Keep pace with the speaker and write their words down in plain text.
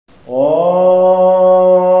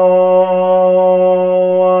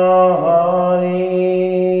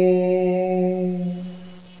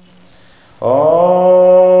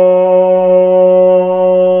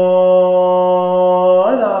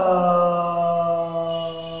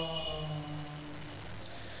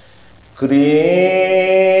Krishna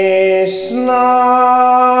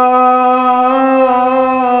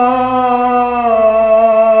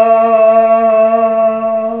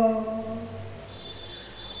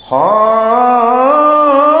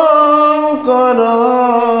Shankara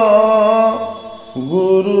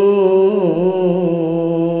Guru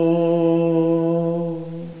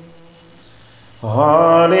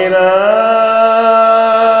Hare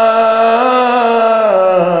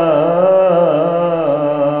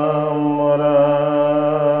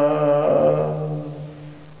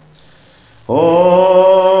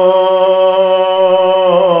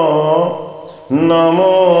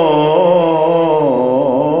Namo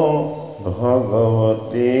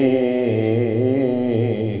Bhagavate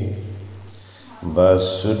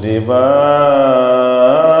Vasudevaya.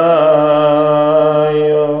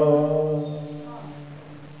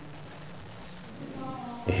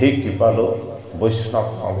 হে কৃপালু বৈষ্ণৱ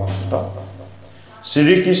সমস্ত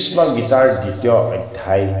শ্ৰীকৃষ্ণ গীতাৰ দ্বিতীয়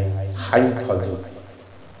অধ্যায় সাংখ্য যোগ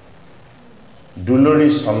দুলৰী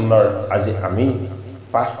চন্দ্ৰৰ আজি আমি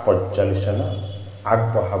পাঠ পৰ্যালোচনা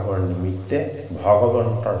আগবঢ়াবৰ নিমিত্তে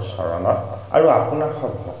ভগৱন্তৰ চৰণত আৰু আপোনাৰ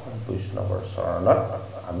সব ভকত বৈষ্ণৱৰ চৰণত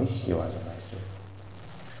আমি সেৱা জনাইছো।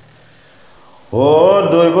 ও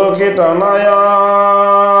দৈৱকী তনয়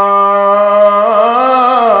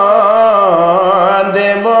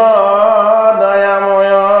দেৱ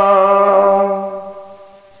দয়াময়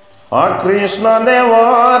কৃষ্ণ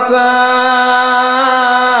দেৱতা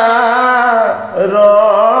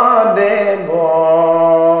দেৱ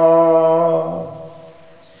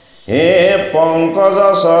হে পংকজ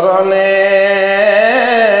চৰণে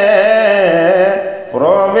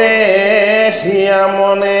প্ৰৱেশিয়া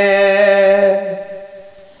মনে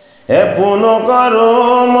হে পুনঃ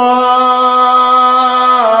কৰোম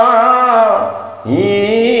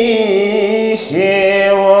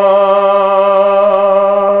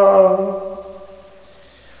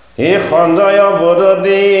হে সঞ্জয়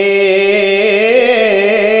বদদী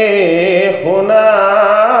শুনা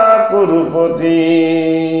কুৰুপতি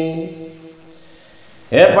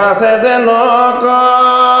হে পাছে যে নক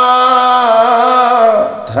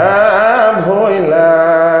ভৈলা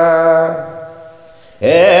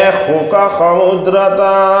হে শোক সমুদ্ৰত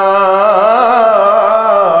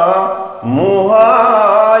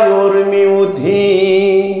মোহাই উৰ্মি উঠি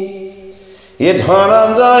এ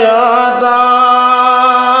ধনঞ্জয়তা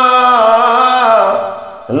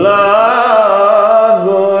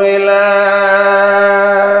লাগৈলা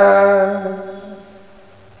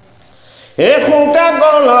এ শোকা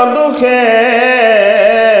গল দুখে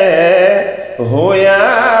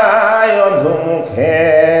হৈয়াই অধুমুখে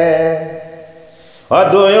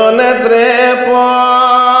অদয় নেত্ৰে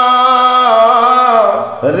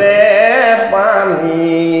ৰে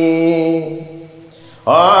পানী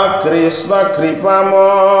কৃষ্ণ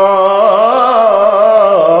কৃপাময়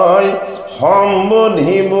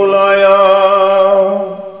সম্বোধিবুলয়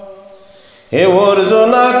হে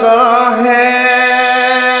অৰ্জুন কহে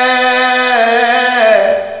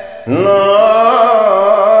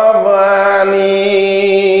নবানী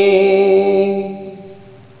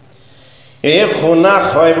এ শুনা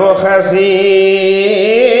শৈব সাঁচি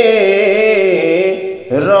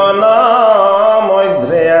ৰণ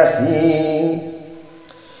মধ্যে আহি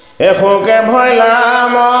এশোকে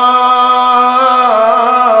ভয়লাম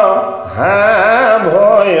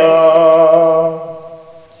ভয়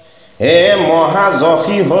হে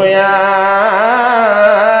মহাযশী হৈয়া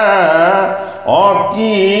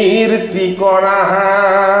অকীৰ্তি কৰা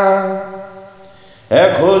হে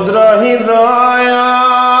ক্ষুদ্ৰ হৃদয়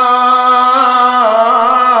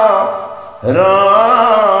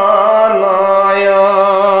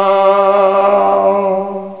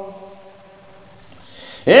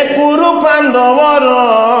এ কুৰু পাণ্ডৱৰ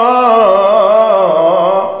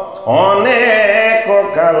অনেক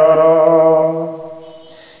কালৰ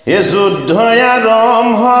এ যুদ্ধ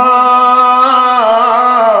আৰম্ভ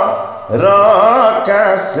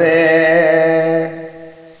ৰকাছে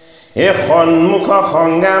এ সন্মুখ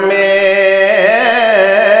সংগ্ৰামে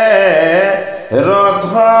ৰথ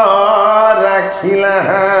ৰাখিলা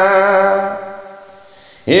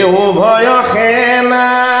এ উভয় সেনা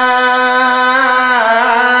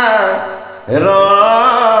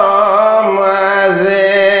ৰমাজে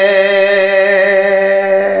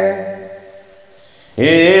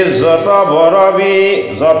এ যত বৰবী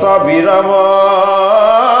যত বীৰবৰ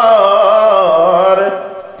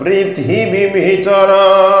পৃথিৱী ভিতৰ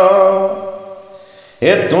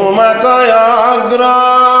এ তোমাক অগ্ৰত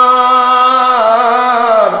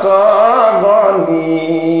গণি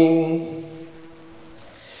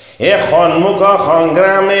এ সন্মুখ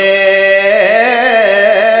সংগ্ৰামে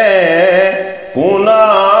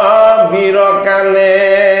পুনৰ বীৰকানে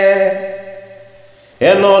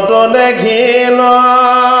এ নতুন দেখিল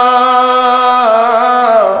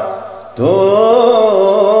তো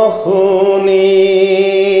শুনি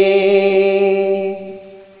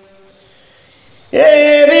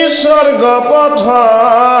এৰি স্বৰ্গ পথ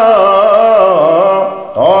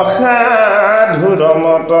অসাধুৰ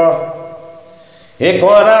মত এ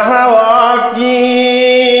কৰা কীৰ্তিনয়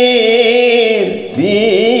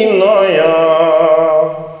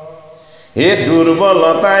এ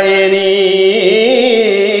দুৰ্বলতা এৰি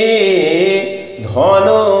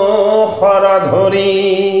ধনুষৰ ধৰি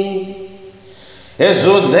এ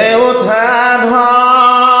যুদ্ধে উঠা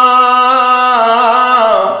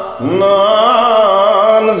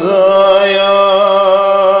ধনঞ্জয়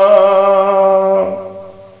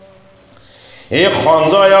এ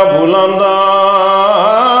সঞ্জয় বুলন্দ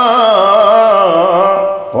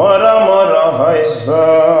পৰম ৰহস্য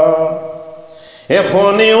এ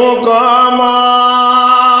শুনিও কম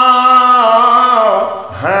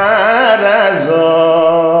হাৰাজ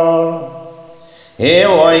এ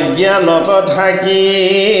অজ্ঞানত থাকি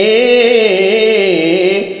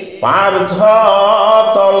পাৰ্থ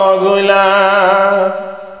তল গলা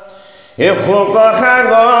এ শোক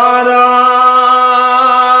সাগৰ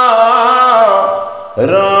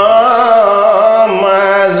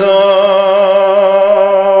ৰমাজ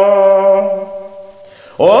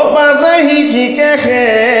অ পাছে শিক্ষিকেশে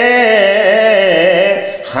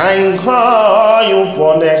সাংখ্য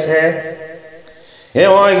উপদেশে এ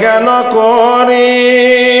অজ্ঞান কৰি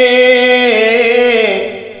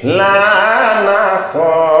লানাশ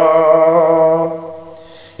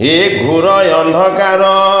এ ঘোৰ অন্ধকাৰ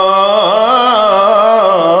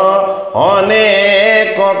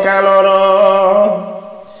অনেক কালৰ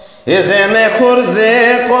এ যেনে সূৰ্যে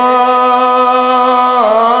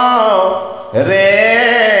ৰে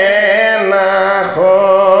নাশ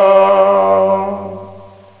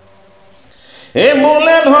এ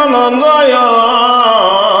বোলে ধনঞ্জয়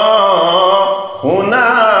শুনা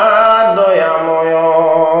দয়াময়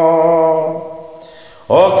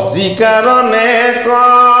অক যি কাৰণে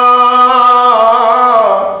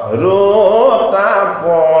ৰোতাপ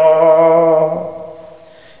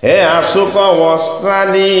এ আচুক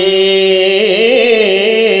অস্ত্ৰাদি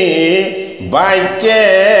বাক্যে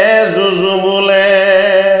যুঁজু বোলে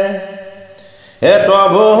এ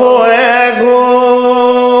প্ৰভু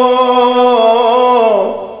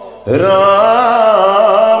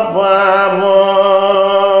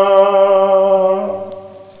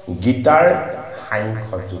গীতাৰ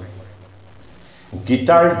সাংখ্যযোগ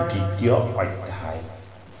গীতাৰ দ্বিতীয় অধ্যায়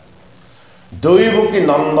দৈৱকী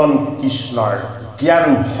নন্দন কৃষ্ণৰ জ্ঞান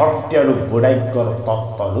ভক্তি আৰু বৈৰাগ্যৰ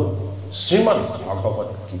তত্ত্বৰূপ শ্ৰীমদ ভগৱত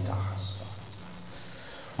গীতা শাস্ত্ৰ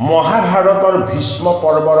মহাভাৰতৰ ভীষ্ম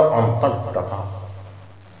পৰ্বৰ অন্তৰ্গত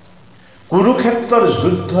কুৰুক্ষেত্ৰৰ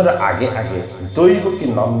যুদ্ধৰ আগে আগে দৈৱকী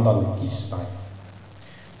নন্দন কৃষ্ণই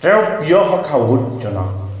তেওঁৰ প্ৰিয় সখা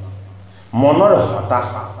অৰ্জুনক মনৰ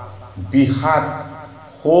হতাশা বিষাদ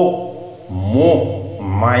শোক মোহ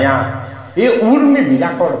মায়া এই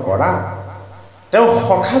উৰ্মিবিলাকৰ পৰা তেওঁ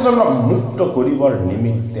সখাজনক মুক্ত কৰিবৰ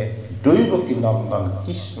নিমিত্তে দৈৱকী নন্দন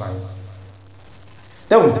কৃষ্ণই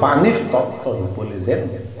তেওঁ বাণীৰ তত্ত্ব ৰূপলৈ যেন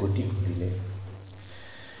গতি কৰিলে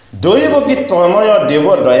দৈৱকী তনয় দেৱ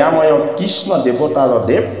দয়াময় কৃষ্ণ দেৱতাৰ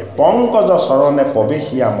দেৱ পংকজ চৰণে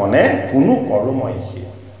প্ৰৱেশিয়া মনে কোনো কৰ্মই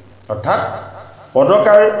অৰ্থাৎ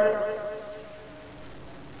পদকাৰ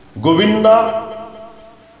গোবিন্দ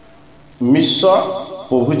মিশ্ৰ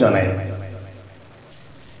প্ৰভুজনাই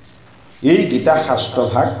এই গীতা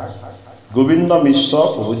শাস্ত্ৰভাগ গোবিন্দ মিশ্ৰ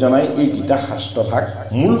প্ৰভুজনাই এই গীতা শাস্ত্ৰভাগ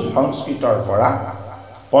মূল সংস্কৃতৰ পৰা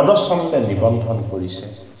পদছন্দে নিবন্ধন কৰিছে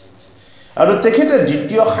আৰু তেখেতে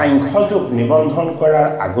দ্বিতীয় সাংখ্যযোগ নিবন্ধন কৰাৰ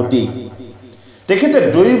আগতেই তেখেতে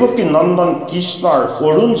দৈৱকী নন্দন কৃষ্ণৰ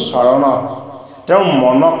অৰুণ চৰণত তেওঁ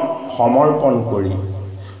মনক সমৰ্পণ কৰি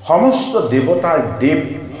সমস্ত দেৱতাৰ দেৱ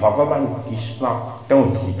ভগৱান কৃষ্ণক তেওঁ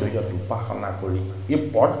হৃদয়ত উপাসনা কৰি এই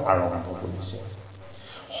পদ আৰম্ভ কৰিছে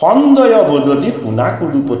সঞ্জয় বদলি পুনা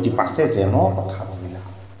কুৰুপতি পাছে যেন কথা ভাবিলা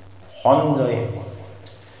সঞ্জয়ে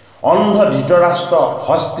অন্ধ ধৃতৰাষ্ট্ৰ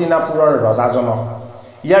হস্তিনাপুৰৰ ৰজাজনক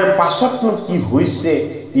ইয়াৰ পাছতনো কি হৈছে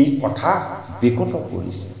এই কথা বিকট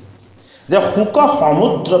কৰিছে যে শোক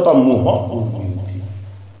সমুদ্ৰত মোহ উঠি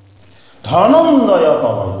ধনঞ্জয়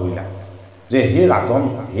তল গইলা যে হে ৰাজন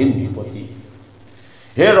হে নৃপতি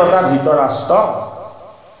হে ৰজা ধৃতৰাষ্ট্ৰ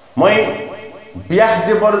মই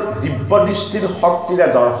ব্যাসদেৱৰ দিব্য দৃষ্টিৰ শক্তিৰে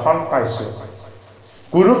দৰ্শন পাইছোঁ।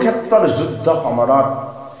 কুৰুক্ষেত্ৰৰ যুদ্ধ সমৰত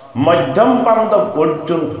মধ্যম পাণ্ডৱ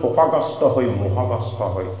অৰ্জুন শোকগ্ৰস্ত হৈ মোহগ্ৰস্ত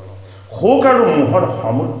হৈ শোক আৰু মোহৰ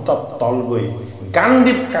সমুদ্ৰত তল গৈ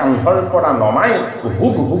গাণ্ডীৱ কান্ধৰ পৰা নমাই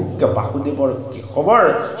হুক হুককে বাসুদেৱৰ কেশৱৰ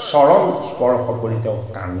চৰণ স্পৰ্শ কৰি তেওঁ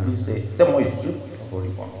কান্দিছে যে মই যুদ্ধ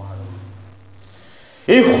কৰিব নোৱাৰো।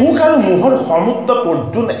 এই শোক আৰু মোহৰ সমুদ্ৰত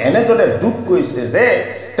অৰ্জুন এনেদৰে ডুব গৈছে যে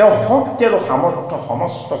তেওঁ শক্তি আৰু সামৰ্থ্য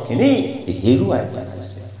সমস্তখিনি হেৰুৱাই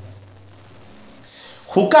পেলাইছে।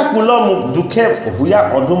 শোকা কুল দুখে ভূয়া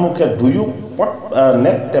অধুমুখে দুয়ো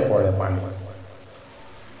নেত্ৰে পৰে পানী।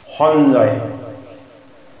 সঞ্জয়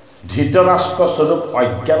ধৃতৰাষ্ট্ৰ স্বৰূপ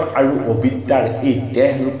অজ্ঞান আৰু অবিদ্যাৰ এই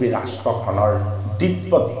দেহৰূপী ৰাষ্ট্ৰখনৰ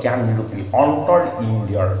দিব্য জ্ঞানৰূপী অন্তৰ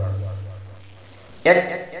ইন্দ্ৰিয়ৰ এক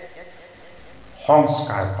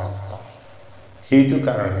সংস্কাৰ প্ৰাপ্ত। সেইটো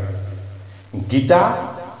কাৰণে গীতা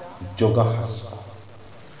যোগশাস্ত্ৰ,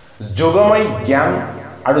 যোগময় জ্ঞান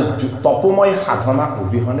আৰু তপময় সাধনা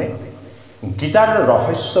অবিহনে গীতাৰ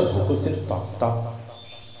ৰহস্য ভকতিৰ তত্ত্ব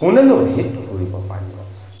কোনেনো ভেদ কৰিব পাৰিব?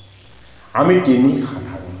 আমি তিনি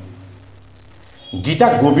সাধাৰণ। গীতা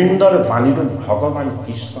গোবিন্দৰ বাণীৰূপ ভগৱান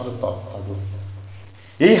কৃষ্ণৰ তত্ত্বৰূপ।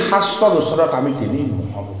 এই শাস্ত্ৰৰ ওচৰত আমি তিনি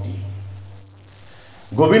মহামতী।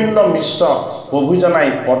 গোবিন্দ মিশ্ৰ প্ৰভুজনাই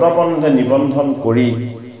পদবন্ধে নিবন্ধন কৰি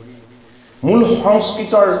মূল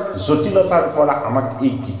সংস্কৃতৰ জটিলতাৰ পৰা আমাক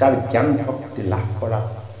এই গীতাৰ জ্ঞান ভক্তি লাভ কৰাত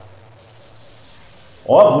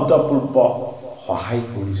অভূতপূৰ্ব সহায়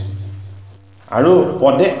কৰিছে আৰু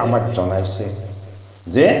পদে আমাক জনাইছে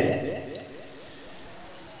যে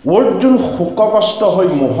অৰ্জুন শোকগ্ৰস্ত হৈ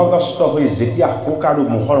মোহগ্ৰস্ত হৈ যেতিয়া শোক আৰু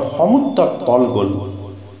মোহৰ সমুদ্ৰত তল গ'ল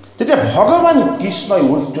তেতিয়া ভগৱান কৃষ্ণই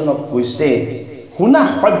অৰ্জুনক কৈছে, শুনা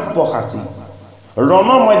সব্যসাচী, ৰণ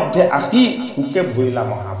মধ্যে আহি শোকে ভৰিলা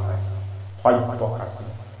মহাভয়। সব্যসাচী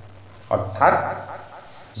অৰ্থাৎ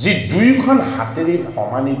যি দুইখন হাতেৰে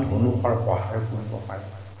সমানি ধনুষৰ প্ৰহাৰ কৰিব পাৰে।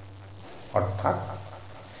 অৰ্থাৎ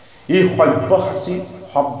এই সব্যসাচী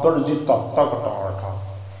শব্দৰ যি তত্ত্বগত অৰ্থ,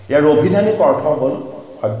 ইয়াৰ অভিধানিক অৰ্থ হ'ল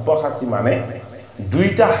সব্যসাচী মানে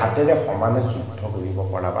দুইটা হাতেৰে সমানে যুদ্ধ কৰিব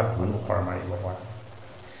পৰা বা ধনুষৰ মাৰিব পৰা।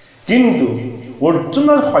 কিন্তু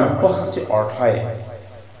অৰ্জুনৰ সব্যসাচী অৰ্থই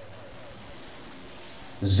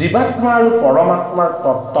জীৱাত্মা আৰু পৰমাত্মাৰ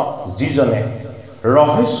তত্ত্বক যিজনে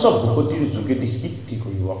ৰহস্য ভকতিৰ যোগেদি সিদ্ধি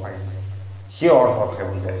কৰিব পাৰে সেই অৰ্থকে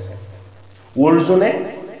বুজাইছে। অৰ্জুনে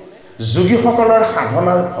যোগীসকলৰ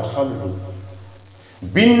সাধনাৰ ফচল ৰূপ,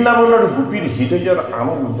 বৃন্দাবনৰ গোপীৰ হৃদয়ৰ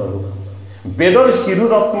আনন্দ ৰূপ, বেদৰ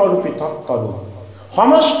শিৰোৰত্নৰূপী তত্ত্বৰূপ,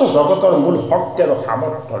 সমস্ত জগতৰ মূল শক্তি আৰু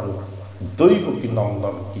সামৰ্থ্য ৰূপ দৈৱকী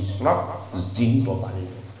নন্দন কৃষ্ণক জিনিব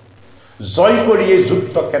পাৰিলে, জয় কৰি এই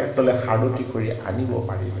যুদ্ধ ক্ষেত্ৰলৈ সাৰথি কৰি আনিব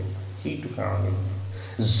পাৰিলে। সেইটো কাৰণে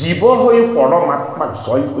জীৱ হৈ পৰমাত্মাক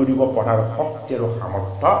জয় কৰিব পৰাৰ শক্তি আৰু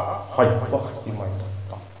সামৰ্থ্য সব্যসাচীময়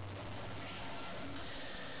তত্ত্ব।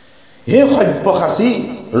 হে সব্যসাচী,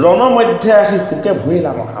 ৰণ মধ্যে আহি শোকে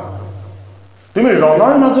ভৰিলা মহাভয়। তুমি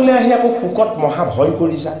ৰণৰ মাজলৈ আহি আকৌ শোকত মহাভয়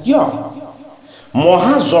কৰিছা কিয়?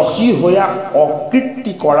 মহাযশী হৈয়া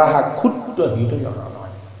অকৃতি কৰাহা ক্ষুদ্ৰ হৃদয়ৰ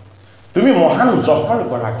নহয়। তুমি মহান যশৰ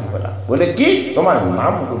গৰাকী হলা। বোলে কি? তোমাৰ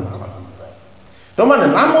নাম হ'ল তোমাৰ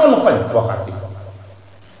নাম হ'ল সব্যসাচী।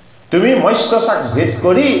 তুমি মৎস্যচাক ভেদ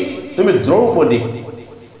কৰি তুমি দ্ৰৌপদীক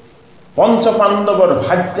পঞ্চ পাণ্ডৱৰ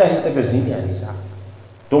ভাৰ্যা হিচাপে জিনি আনিছা।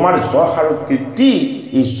 তোমাৰ যশ আৰু কীৰ্তি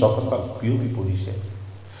এই জগতত বিয়পি পৰিছে।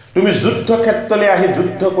 তুমি যুদ্ধ ক্ষেত্ৰলৈ আহি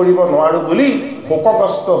যুদ্ধ কৰিব নোৱাৰো বুলি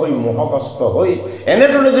শোকগ্ৰস্ত হৈ মোহগ্ৰস্ত হৈ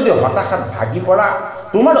এনেদৰে যদি হতাশাত ভাগি পৰা,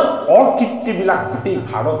 তোমাৰ অকীৰ্তিবিলাক গোটেই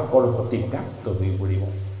ভাৰতবৰ্ষতে ব্যাপ্ত হৈ পৰিব।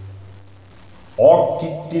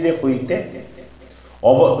 অকীৰ্তিৰে সৈতে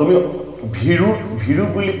তুমি ভীৰু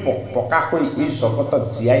বুলি প্ৰকাশ হৈ এই জগতত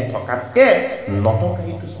জীয়াই থকাতকে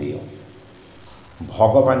নথকাইটো শ্ৰেয়।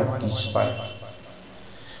 ভগৱান কৃষ্ণই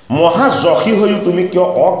মহাযশী হৈও তুমি কিয়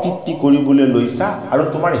অকীৰ্তি কৰিবলৈ লৈছা আৰু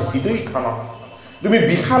তোমাৰ হৃদয়খনক তুমি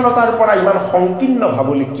বিশালতাৰ পৰা ইমান সংকীৰ্ণ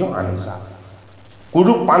ভাৱলৈ কিয় আনিছা?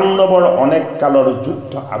 কুৰু পাণ্ডৱৰ অনেক কালৰ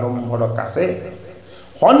যুদ্ধ আৰম্ভৰ কাছে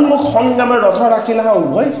সন্মুখ সংগ্ৰামে ৰথ ৰাখিলা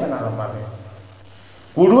উভয় সেনাৰ মাজে।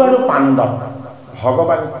 কুৰু আৰু পাণ্ডৱ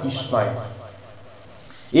ভগৱান কৃষ্ণই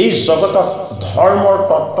এই জগতত ধৰ্মৰ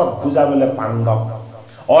তত্ত্বক বুজাবলৈ পাণ্ডৱ,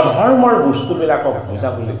 অধৰ্মৰ বস্তুবিলাকক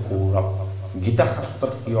বুজাবলৈ কৌৰৱ। গীতা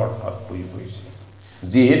শাস্ত্ৰত কি অৰ্থত পৰি গৈছে?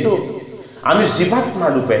 যিহেতু আমি জীৱাত্মা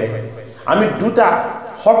ৰূপেৰে আমি দুটা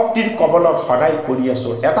শক্তিৰ কবলত সদায় কৰি আছো।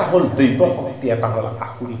 এটা হ'ল দৈৱ শক্তি, এটা হ'ল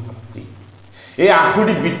আসুৰী শক্তি। এই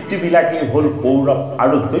আসুৰী বৃত্তিবিলাকেই হ'ল কৌৰৱ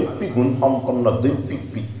আৰু দৈবিক গুণসম্পন্ন দৈবিক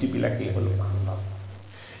বৃত্তিবিলাকেই হ'ল পাণ্ডৱ।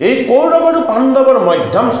 এই কৌৰৱ আৰু পাণ্ডৱৰ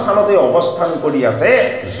মধ্যম স্থানতে অৱস্থান কৰি আছে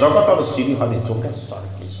জগতৰ শ্ৰীহৰি যোগেশ্বৰ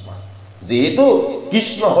কৃষ্ণ। যেহেতু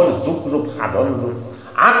কৃষ্ণ হল যুগৰূপ সাধন ৰূপ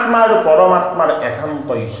আত্মা আৰু পৰমাত্মাৰ একান্ত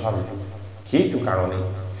ঈশ্বৰ সেইটো কাৰণে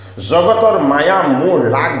জগতৰ মায়া মোহ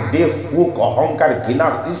ৰাগ দেহ সুখ অহংকাৰ ঘৃণা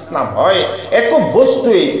তৃষ্ণা ভয় একো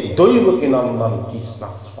বস্তুৱেই দৈৱকী নন্দন কৃষ্ণ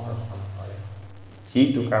স্পৰ্শন কৰে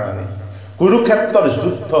সেইটো কাৰণে কুৰুক্ষেত্ৰৰ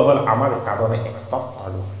যুদ্ধ হল আমাৰ কাৰণে এক তত্ত্ব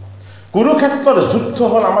কুৰুক্ষেত্ৰৰ যুদ্ধ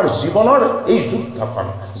হল আমাৰ জীৱনৰ এই যুদ্ধখন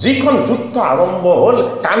যিখন যুদ্ধ আৰম্ভ হল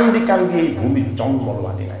কান্দি কান্দি এই ভূমিত জন্ম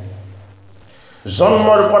লোৱা দিনাই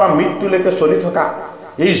জন্মৰ পৰা মৃত্যুলৈকে চলি থকা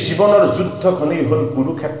এই জীৱনৰ যুদ্ধখনেই হল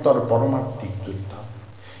কুৰুক্ষেত্ৰৰ পৰমাৰ্থিক যুদ্ধ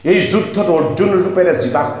এই যুদ্ধত অৰ্জুন ৰূপেৰে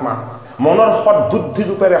জীৱাত্মা মনৰ সদ্বুদ্ধি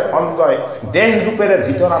ৰূপেৰে সঞ্জয় দেহ ৰূপেৰে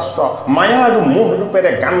ধৃতৰাষ্ট্ৰ মায়া আৰু মোহ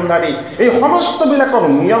ৰূপেৰে গান্ধাৰী এই সমস্তবিলাকক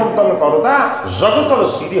নিয়ন্ত্ৰণ কৰোঁতা জগতৰ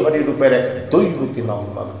শ্ৰীহৰি ৰূপেৰে দৈৱকী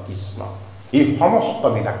নন্দন কৃষ্ণ এই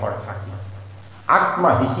সমস্তবিলাকৰ সাক্ষী আত্মা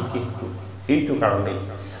হিষিকেশু এইটো কাৰণেই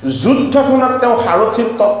যুদ্ধখনত তেওঁ সাৰথীৰ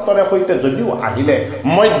তত্ত্বৰে সৈতে যদিও আহিলে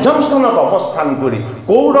মধ্যম স্থানত অৱস্থান কৰি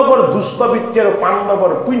কৌৰৱৰ দুষ্টবৃত্তি আৰু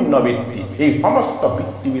পাণ্ডৱৰ পুণ্যবৃত্তি এই সমস্ত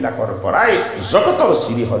বৃত্তিবিলাকৰ পৰাই জগতৰ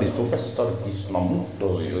শ্ৰীহৰি যোগেশ্বৰ কৃষ্ণ মুক্ত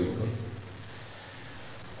হৈ গ'ল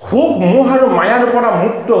সুখ মোহ আৰু মায়াৰ পৰা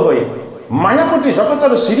মুক্ত হৈ মায়াপতি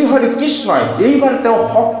জগতৰ শ্ৰীহৰি কৃষ্ণই এইবাৰ তেওঁ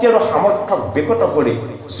শক্তি আৰু সামৰ্থ্যক বেকত কৰি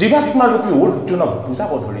জীৱাত্মাৰূপী অৰ্জুনক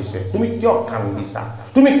বুজাব ধৰিছে তুমি কিয় কান্দিছা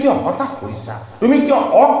তুমি কিয় হতাশ হৈছা তুমি কিয়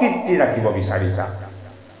অকীৰ্তি ৰাখিব বিচাৰিছা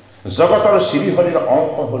জগতৰ শ্ৰীহৰিৰ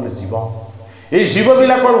অংশ হল জীৱ এই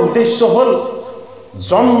জীৱবিলাকৰ উদ্দেশ্য হল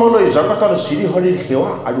জন্মলৈ জগতৰ শ্ৰীহৰিৰ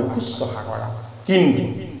সেৱা আৰু শুশ্ৰূষা কৰা কিন্তু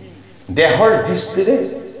দেহৰ দৃষ্টিৰে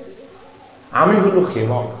আমি হলো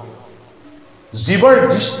সেৱক জীৱৰ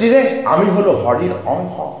দৃষ্টিৰে আমি হলো হৰিৰ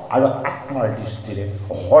অংশ আৰু আত্মাৰ দৃষ্টিৰে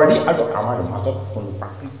হৰি আৰু আমাৰ মাজত কোনো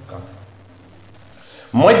পাৰ্থক্য নাই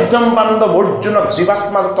মধ্যম পাণ্ডৱ অৰ্জুনক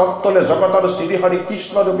জীৱাত্মাৰ তত্ত্বলে জগতৰ শ্ৰীহৰি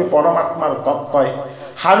কৃষ্ণৰূপী পৰমাত্মাৰ তত্ত্বই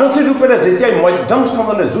সাৰথী ৰূপেৰে যেতিয়াই মধ্যম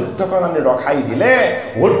স্থানলৈ যুদ্ধখন আনি ৰখাই দিলে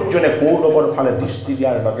অৰ্জুনে কৌৰৱৰ ফালে দৃষ্টি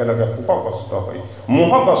দিয়াৰ লগে লগে শোকগ্ৰস্ত হৈ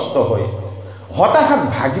মোহগ্ৰস্ত হৈ হতাশাত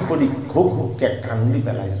ভাগি পৰি ঘোক ঘোককে কান্দি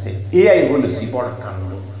পেলাইছে এয়াই হল জীৱৰ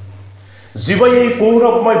কাণ্ড জীৱই এই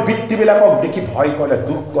কৌৰৱময় বৃত্তিবিলাকক দেখি ভয় কৰে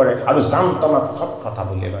দুখ কৰে আৰু জান্তনাত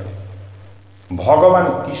ছটফটাবলৈ পাৰে ভগৱান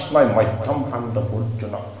কৃষ্ণই মধ্যম পাণ্ডৱ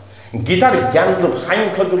অৰ্জুনক গীতাৰ জ্ঞানৰূপ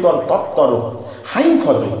সাংখ্য যুগৰ তত্ত্বৰূপ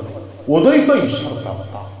সাংখ্য যুগ উদৈত ঈশ্বৰ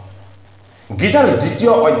তত্ত্ব গীতাৰ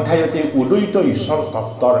দ্বিতীয় অধ্যায়তে উদৈত ঈশ্বৰ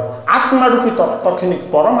তত্ত্বৰ আত্মাৰূপী তত্ত্বখিনিক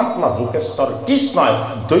পৰমাত্মা যোগেশ্বৰ কৃষ্ণই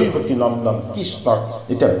দৈৱকী নন্দন কৃষ্ণক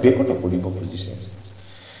এতিয়া বেকত কৰিব খুজিছে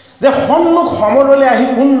যে সন্মুখ সমৰলৈ আহি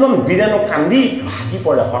কোনজন বীৰেনো কান্দি ভাগি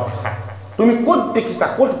পৰে হঠাৎ তুমি ক'ত দেখিছা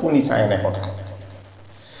ক'ত শুনিছা এনে কথা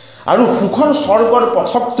আৰু সুখৰ স্বৰ্গৰ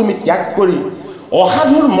পথক তুমি ত্যাগ কৰি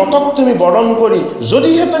অসাধুৰ মতক তুমি বৰণ কৰি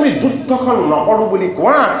যদিহে তুমি যুদ্ধখন নকৰো বুলি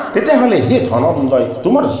কোৱা তেতিয়াহ'লে হে ধনঞ্জয়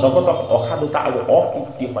তোমাৰ জগতত অসাধুতা আৰু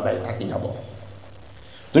অকীৰ্তি সদায় থাকি যাব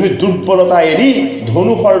তুমি দুৰ্বলতা এৰি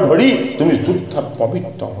ধনুষৰ ধৰি তুমি যুদ্ধত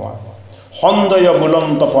পবিত্ৰ হোৱা সঞ্জয়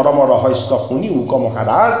বুলন্ত পৰম ৰহস্য শুনি উক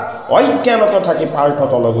মহাৰাজ অজ্ঞানত থাকি পাৰ্থ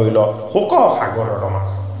তলগৈল শোক সাগৰৰ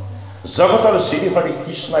মাজত জগতৰ শ্ৰীহৰি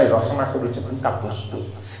কৃষ্ণই ৰচনা কৰিছে দুটা বস্তু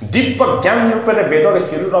দিব্য জ্ঞান ৰূপেৰে বেদৰ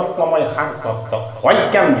শিৰৰত্নময় সাৰ তত্ত্ব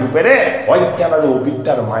অজ্ঞান ৰূপেৰে অজ্ঞান আৰু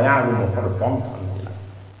অবিদ্যাৰ মায়া আৰু মোহৰ বন্ধন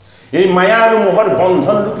এই মায়া আৰু মোহৰ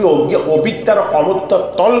বন্ধন ৰূপী অবিদ্যাৰ সমুদ্ৰত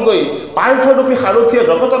তল গৈ পাৰ্থৰূপী সাৰথীয়ে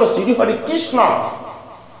জগতৰ শ্ৰীহৰি কৃষ্ণ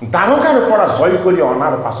দ্বাৰকাৰ পৰা জয় কৰি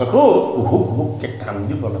অনাৰ পাছতো হুক হুককে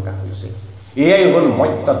কান্দিব লগা হৈছে এয়াই হল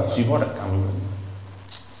মত্যত জীৱৰ কাণ্ড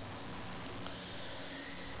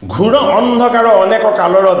ঘূৰ অন্ধকাৰ অনেক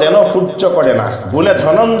কালৰ দেন সূৰ্য কৰে না বোলে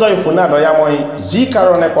ধনঞ্জয় শুনা দয়াময় যি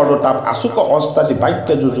কাৰণে কৰো তাপ আচুক অস্তাদি বাক্য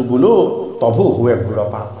যুজু বোলো তভু হুৱে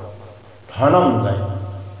ঘূৰপা ধনঞ্জয়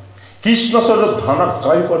কৃষ্ণস্বৰূপ ধনক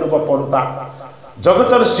জয় কৰিব পৰোতা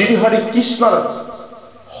জগতৰ শ্ৰীহৰি কৃষ্ণৰ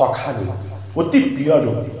সখা ৰূপ অতি প্ৰিয়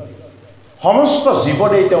ৰূপ সমস্ত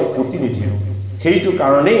জীৱৰেই তেওঁ প্ৰতিনিধি ৰূপ সেইটো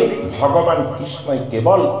কাৰণেই ভগৱান কৃষ্ণই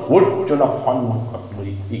কেৱল অৰ্জুনক সন্মুখত লৈ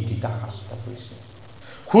এই গীতা শাস্ত্ৰ কৰিছে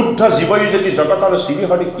শুদ্ধ জীৱই যদি জগতৰ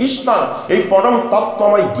শ্ৰীহৰি কৃষ্ণৰ এই পৰম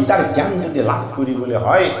তত্ত্বময় গীতাৰ জ্ঞান যদি লাভ কৰিবলৈ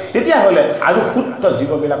হয় তেতিয়াহ'লে আৰু শুদ্ধ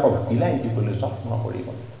জীৱবিলাকক বিলাই দিবলৈ যত্ন কৰিব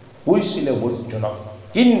কৈছিলে অৰ্জুনক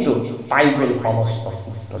কিন্তু পাই গ'ল সমস্ত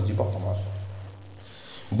শুদ্ধ জীৱ সমাজ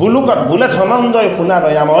বুলুকত বোলে ধনঞ্জয় শুনা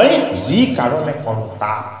দয়াময় যি কাৰণে কৰো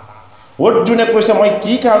তাপ অৰ্জুনে কৈছে মই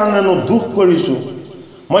কি কাৰণেনো দুখ কৰিছো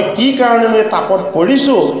মই কি কাৰণেনো তাপত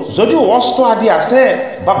পৰিছো যদিও অস্ত্ৰ আদি আছে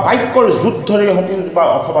বা বাক্যৰ যুদ্ধৰে হতি বা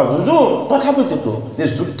অথবা যুজু তথাপিতো যে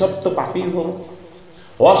যুদ্ধততো পাপী হ'ব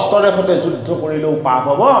অস্ত্ৰৰে সৈতে যুদ্ধ কৰিলেও পাপ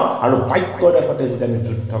হ'ব আৰু বাক্যৰে সৈতে যদি আমি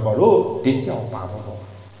যুদ্ধ কৰো তেতিয়াও পাপ হ'ব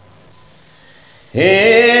হে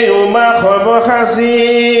উমা খব খাচি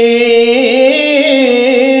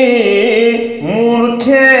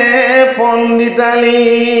জালি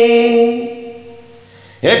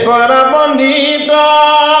কৰ পণ্ডিত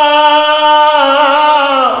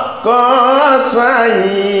কসাই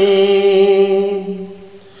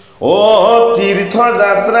ও তীৰ্থ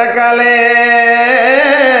যাত্ৰা কালে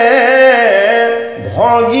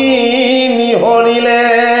ভগিনী হৰিলে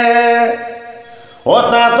ও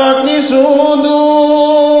তাত কিছু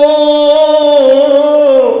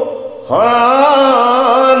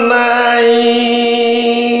নাই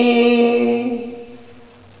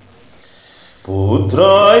পুত্ৰ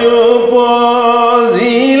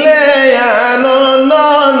উপজিলে আনন্দ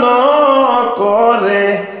নকৰে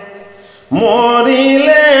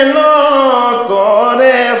মৰিলে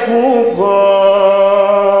নকৰে সুখ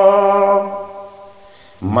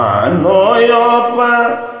মানয়পা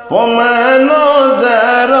পমান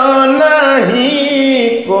যাৰ নাহি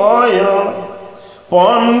কয়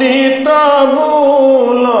পণ্ডিত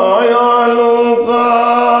বুলয় লোক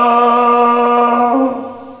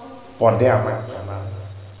পদে আমাক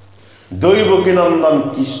দৈৱকী নন্দন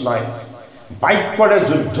কৃষ্ণই বাক্যৰে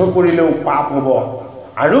যুদ্ধ কৰিলেও পাপ হ'ব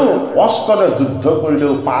আৰু অস্ত্ৰে যুদ্ধ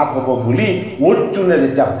কৰিলেও পাপ হ'ব বুলি অৰ্জুনে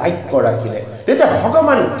যেতিয়া বাক্য ৰাখিলে তেতিয়া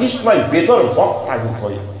ভগৱান কৃষ্ণই বেদৰ বক্তা ৰূপ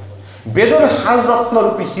হৈ বেদৰ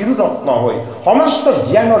সাৰৰত্নৰূপী শিৰোৰত্ন হৈ সমস্ত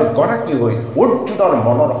জ্ঞানৰ গৰাকী হৈ অৰ্জুনৰ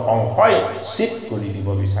মনৰ সংশয় শেষ কৰি দিব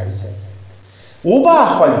বিচাৰিছে উবা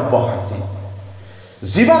সব্যসাচী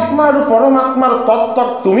জীৱাত্মা আৰু পৰমাত্মাৰ তত্ত্বক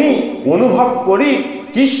তুমি অনুভৱ কৰি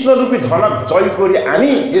কৃষ্ণৰূপী ধনক জয় কৰি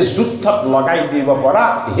আনি এই যুদ্ধত লগাই দিব পৰা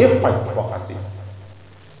হে সব্যসাচী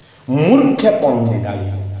মূৰ্খে পণ্ডিতালি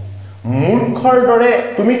মূৰ্খৰ দৰে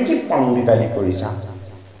তুমি কি পণ্ডিতালি কৰিছা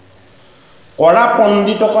কৰা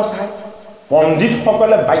পণ্ডিতক চাই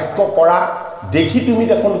পণ্ডিতসকলে বাক্য কৰা দেখি তুমি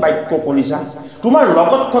দেখোন বাক্য কৰিছা তোমাৰ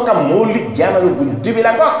লগত থকা মৌলিক জ্ঞান আৰু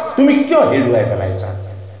বুদ্ধিবিলাকক তুমি কিয় হেৰুৱাই পেলাইছা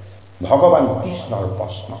ভগৱান কৃষ্ণৰ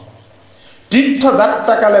প্ৰশ্ন তীৰ্থ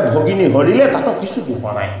যাত্ৰাকালে ভগিনী হৰিলে তাতো কিছু দুখ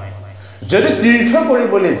নাই যদি তীৰ্থ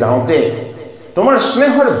কৰিবলৈ যাওঁতে তোমাৰ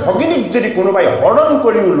স্নেহৰ ভগিনীক যদি কোনোবাই হৰণ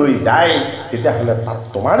কৰিও লৈ যায় তেতিয়াহ'লে তাত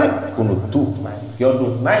তোমাৰ কোনো দুখ নাই কিয়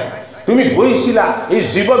দুখ নাই তুমি গৈছিলা এই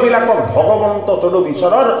জীৱবিলাকক ভগৱন্ত স্বৰূপ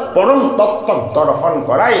ঈশ্বৰৰ পৰম তত্ত্বক দৰ্শন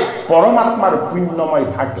কৰাই পৰমাত্মাৰ পুণ্যময়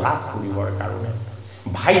ভাগ লাভ কৰিবৰ কাৰণে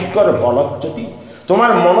ভাগ্যৰ বলত যদি তোমাৰ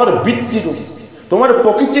মনৰ বৃত্তিৰূপ তোমাৰ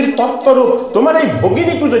প্ৰকৃতিৰ তত্ত্বৰূপ তোমাৰ এই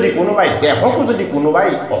ভগিনীকো যদি কোনোবাই দেহকো যদি কোনোবাই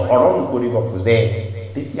হৰণ কৰিব খোজে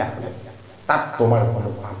তেতিয়াহ'লে তাত তোমাৰ কোনো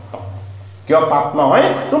পাপ নহয় কিয় পাপ নহয়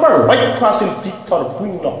তোমাৰ লক্ষ্য আছিল তীৰ্থৰ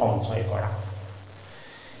পুণ্য সঞ্চয় কৰা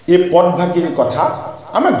এই পদভাগীৰ কথা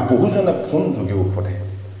আমাক বহুজনে ফোন যোগেও সোধে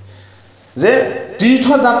যে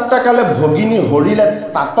তীৰ্থযাত্ৰাকালে ভগিনী হৰিলে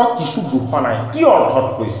তাত কিছু দুখ নাই কি অৰ্থত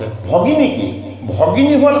কৈছে ভগিনী কি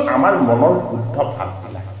ভগিনী হ'ল আমাৰ মনৰ শুদ্ধ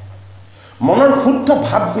ভাৱবিলাক মনৰ শুদ্ধ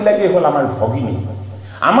ভাৱবিলাকেই হ'ল আমাৰ ভগিনী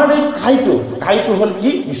আমাৰ এই কাইটো হ'ল কি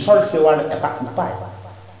ঈশ্বৰ সেৱাৰ এটা উপায়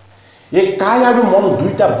এই কায় আৰু মন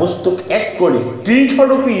দুইটা বস্তুক এক কৰি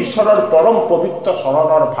তীৰ্থৰূপী ঈশ্বৰৰ পৰম পবিত্ৰ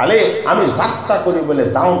চৰণৰ ফালে আমি যাত্ৰা কৰিবলৈ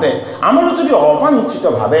যাওঁতে আমাৰ যদি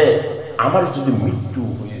অবাঞ্ছিতভাৱে আমাৰ যদি মৃত্যু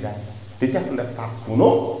হৈ যায় তেতিয়াহ'লে তাত কোনো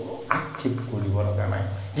আক্ষেপ কৰিব লগা নাই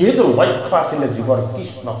যিহেতু লক্ষ্য আছিলে জীৱৰ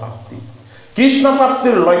কৃষ্ণ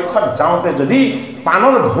প্ৰাপ্তিৰ লক্ষ্যত যাওঁতে যদি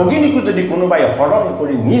পানৰ ভগিনীকো যদি কোনোবাই হৰণ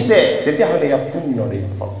কৰি নিছে তেতিয়াহ'লে ইয়াৰ পুণ্যৰে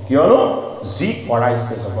ফল কিয়নো যি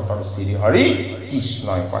কৰাইছে জগতৰ শ্ৰীহৰি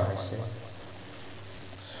কৃষ্ণই কৰাইছে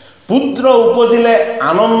পুত্ৰ উপজিলে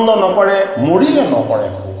আনন্দ নকৰে মৰিলে নকৰে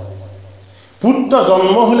পুত্ৰ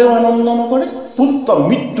জন্ম হ'লেও আনন্দ নকৰে পুত্ৰ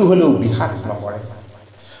মৃত্যু হ'লেও বিষাদ নকৰে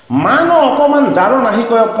মান অপমান যাৰ নাহি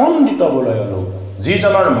কয় পণ্ডিত বুলয় লোক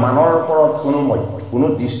যিজনৰ মানৰ ওপৰত কোনো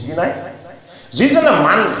দৃষ্টি নাই যিজনে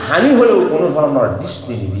মান হানি হ'লেও কোনো ধৰণৰ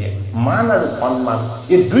দৃষ্টি নিদিয়ে মান আৰু সন্মান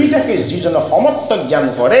এই দুইটাকে যিজনে সমত্ব জ্ঞান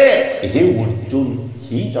কৰে সেই অৰ্জুন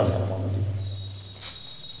সেইজনে পণ্ডিত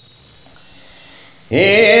হে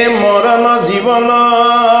মৰণ জীৱন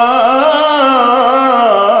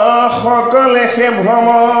সকলে সে ভ্ৰম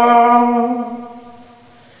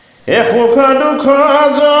এ সুখ দুখ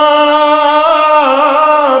যত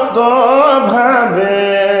ভাবে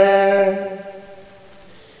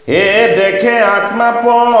এ দেখে আত্মা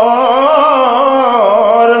পৰ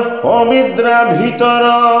পবিত্ৰা ভিতৰ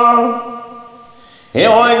এ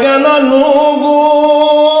অজ্ঞান নুগু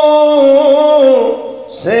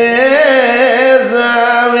সে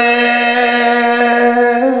যাবে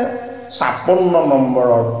 ৫৬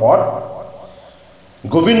 নম্বৰৰ পদ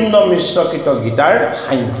গোবিন্দ মিশ্ৰকৃত গীতাৰ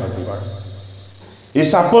সাংখ্য যুগৰ এই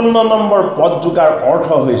 ৫৬ নম্বৰ পদ যুগাৰ অৰ্থ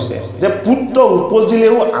হৈছে যে পুত্ৰ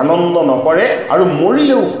উপজিলেও আনন্দ নকৰে আৰু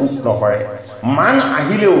মৰিলেও সুখ নকৰে মান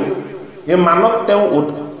আহিলেও এই মানত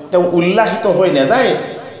তেওঁ উল্লাসিত হৈ নাযায়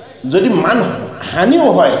যদি মান হানিও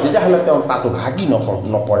হয় তেতিয়াহ'লে তেওঁ তাতো ভাগি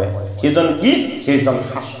নপৰে সেইজন কি সেইজন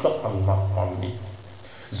শাস্ত্ৰসন্মত পণ্ডিত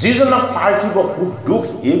যিজনক পাৰ্থিৱ সুখ দুখ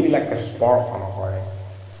এইবিলাকে স্পৰ্শ নকৰে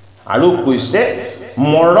আৰু কৈছে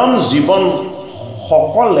মৰণ জীৱন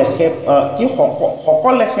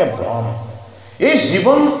সকলেহে ভ্ৰম এই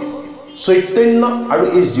জীৱন চৈতন্য আৰু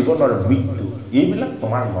এই জীৱনৰ মৃত্যু এইবিলাক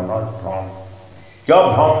তোমাৰ মনৰ ভ্ৰম কিয়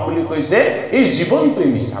ভ্ৰম বুলি কৈছে এই জীৱনটোই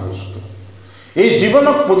মিছা বস্তু এই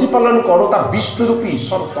জীৱনক প্ৰতিপালন কৰোতা বিষ্ণুৰূপী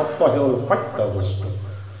ঈশ্বৰ তত্ত্বহে হ'ল সত্য বস্তু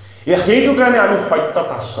সেইটো কাৰণে আমি সত্যক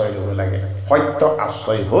আশ্ৰয় ল'ব লাগে সত্য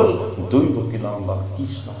আশ্ৰয় হ'ল দৈৱকী নন্দন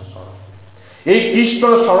কৃষ্ণৰ চৰণ এই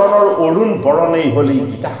কৃষ্ণৰ চৰণৰ অৰুণ বৰণেই হ'ল এই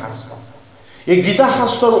গীতা শাস্ত্ৰ এই গীতা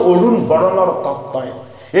শাস্ত্ৰৰ অৰুণ বৰণৰ তত্ত্বই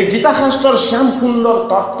এই গীতা শাস্ত্ৰৰ শ্যাম সুন্দৰ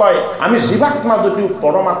তত্ত্বই আমি জীৱাত্মা যদিও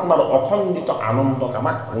পৰমাত্মাৰ অখণ্ডিত আনন্দক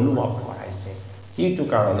আমাক অনুভৱ কৰাইছে সেইটো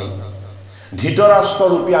কাৰণেই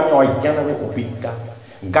ধৃতৰাষ্ট্ৰৰূপী আমি অজ্ঞান আৰু অবিদ্যা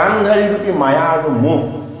গান্ধাৰীৰূপী মায়া আৰু মোহ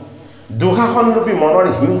দুঃশাসনৰূপী মনৰ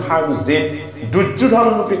হিংসা আৰু জেদ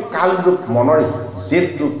দুৰ্যোধনৰূপী কালৰূপ মনৰ জেদ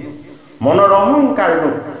ৰূপ মনৰ অহংকাৰ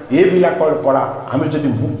ৰূপ এইবিলাকৰ পৰা আমি যদি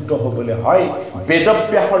মুক্ত হ'বলৈ হয়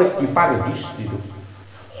বেদব্যাসৰ কৃপাৰে দৃষ্টিৰূপ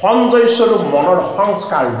সঞ্জয় স্বৰূপ মনৰ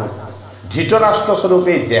সংস্কাৰ ৰূপ ধৃতৰাষ্ট্ৰস্বৰূপ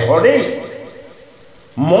এই দেহৰেই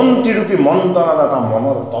মন্ত্ৰীৰূপী মন্ত্ৰণাদাতা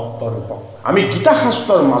মনৰ তত্ত্বৰূপক আমি গীতা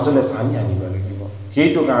শাস্ত্ৰৰ মাজলৈ টানি আনিব লাগিব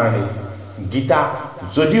সেইটো কাৰণে গীতা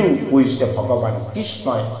যদিও কৈছে ভগৱান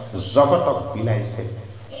কৃষ্ণই জগতক বিলাইছে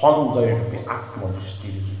সঞ্জয়ৰূপী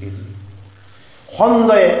আত্মদৃষ্টিৰ যোগেদি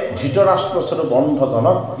সঞ্জয়ে ধৃতৰাষ্ট্ৰস্বৰূপ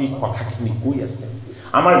অন্ধজনক এই কথাখিনি কৈ আছে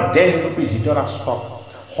আমাৰ দেহৰূপী ধৃতৰাষ্ট্ৰক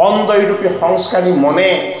সঞ্জয়ৰূপী সংস্কাৰী মনে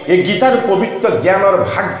এই গীতাৰ পবিত্ৰ জ্ঞানৰ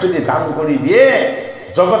ভাগ যদি দান কৰি দিয়ে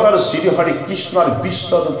জগতৰ শ্ৰীহৰি কৃষ্ণৰ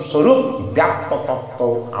বিশ্বৰূপ স্বৰূপ ব্যাপ্ত তত্ত্ব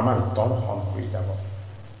আমাৰ দৰ্শন হৈ যাব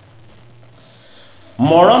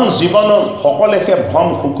মৰণ জীৱন সকলেহে ভ্ৰম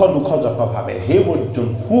সুখ দুখ যত ভাবে হে অৰ্জুন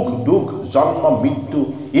সুখ দুখ জন্ম মৃত্যু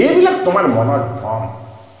এইবিলাক তোমাৰ মনৰ ভ্ৰম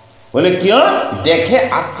বলে কিয় দেখে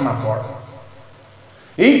আত্মা পৰ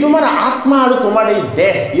এই তোমাৰ আত্মা আৰু তোমাৰ এই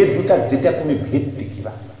দেহ এই দুটাক যেতিয়া তুমি ভেদ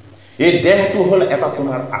দেখিবা এই দেহটো হ'ল এটা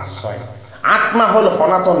তোমাৰ আশ্ৰয় আত্মা হ'ল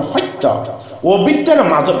সনাতন সত্য অবিদ্যাৰ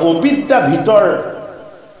মাজত অবিদ্যা ভিতৰ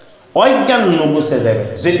অজ্ঞান নুগুচে যাবে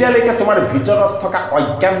যেতিয়ালৈকে তোমাৰ ভিতৰত থকা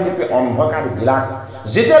অজ্ঞানৰূপী অন্ধকাৰ বিলাক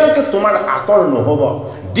যেতিয়ালৈকে তোমাৰ আঁতৰ নহব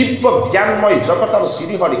দিব্য জ্ঞানময় জগতৰ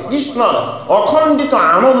শ্ৰীহৰি কৃষ্ণৰ অখণ্ডিত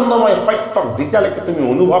আনন্দময় সত্যক যেতিয়ালৈকে তুমি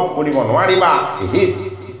অনুভৱ কৰিব নোৱাৰিবা হে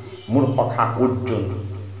মোৰ সখা অৰ্জুন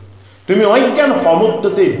তুমি অজ্ঞান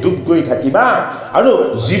সমুদ্ৰতে ডুব গৈ থাকিবা আৰু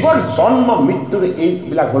জীৱৰ জন্ম মৃত্যুৰ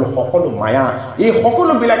এইবিলাক হ'ল সকলো মায়া এই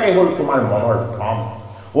সকলোবিলাকে হ'ল তোমাৰ মনৰ ভ্ৰম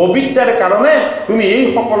অবিদ্যাৰ কাৰণে তুমি এই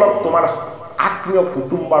সকলক তোমাৰ আত্মীয়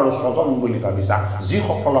কুটুম্ব আৰু স্বজন বুলি ভাবিছা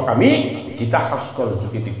যিসকলক আমি গীতা শাস্ত্ৰৰ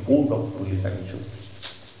যোগেদি কৌৰৱ বুলি জানিছো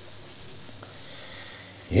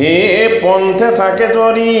হে পন্থে থাকে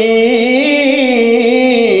যদি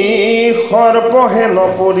সৰ্পহে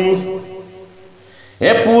নপৰি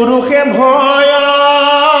হে পুৰুষে ভয়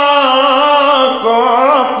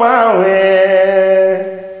পাৱে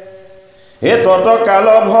হে ততকাল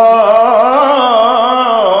ভয়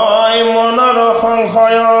মনৰ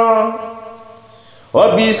সংশয়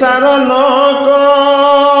অবিচাৰ নকৰে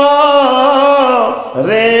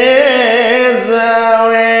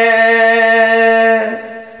যাৱে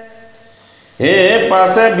হে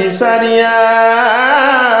পাছে বিচাৰিয়া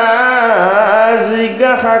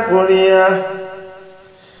জিজ্ঞাসা কৰিয়া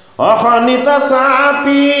অশনিত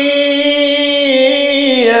চাপি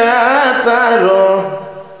তাৰ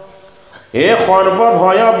এ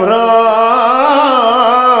সৰ্বভয় ভ্ৰম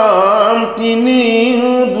তিনি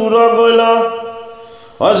দূৰ গল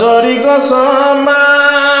অজৰি গছ মাত্ৰ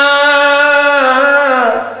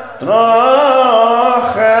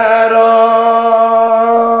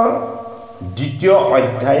দ্বিতীয়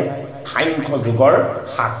অধ্যায় সাংখ্য যুগৰ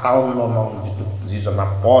 57 নং যিজনা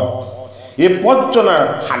পদ এই পদজনাৰ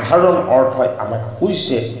সাধাৰণ অৰ্থই আমাক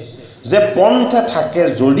কৈছে যে পন্থে থাকে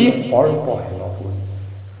যদি সৰ্পহে নপৰি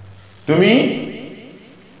তুমি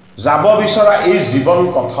যাব বিচৰা এই জীৱন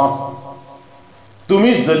পথত তুমি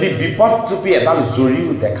যদি বিপদৰূপী এডাল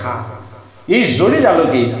জৰিও দেখা এই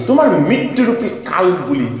জৰিডালকেই তোমাৰ মৃত্যুৰূপী কাল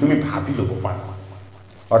বুলি তুমি ভাবি ল'ব পাৰা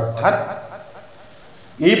অৰ্থাৎ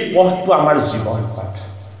এই পথটো আমাৰ জীৱন পথ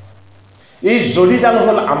এই জৰিডাল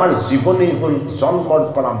হ'ল আমাৰ জীৱনেই হ'ল জন্মৰ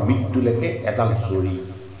পৰা মৃত্যুলৈকে এডাল জৰি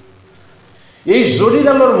এই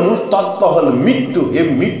জৰিডালৰ মূল তত্ত্ব হ'ল মৃত্যু এই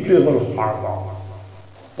মৃত্যুৱে হ'ল সৰ্প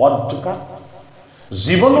পদজোকা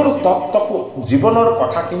জীৱনৰ তত্ত্বকো জীৱনৰ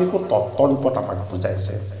কথাখিনিকো তত্ত্বৰূপত আমাক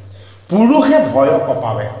বুজাইছে পুৰুষে ভয়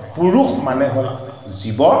কপাৱে পুৰুষ মানে হ'ল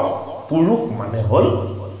জীৱ পুৰুষ মানে হ'ল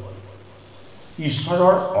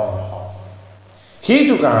ঈশ্বৰৰ অংশ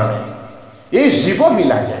সেইটো কাৰণে এই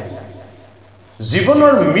জীৱবিলাকে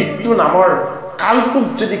জীৱনৰ মৃত্যু নামৰ কালটোক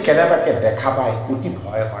যদি কেনেবাকে দেখা পায় অতি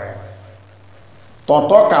ভয় কৰে।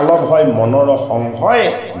 তত কাল ভয় মনৰ সংশয়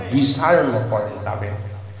বিচাৰ নকৰে যাবে।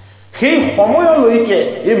 সেই সময়লৈকে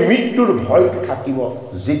এই মৃত্যুৰ ভয়টো থাকিব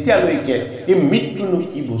যেতিয়ালৈকে এই মৃত্যুনো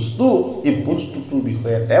কি বস্তু এই বস্তুটোৰ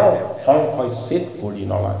বিষয়ে তেওঁ সংশয় ছেদ কৰি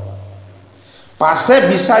নলয়। পাছে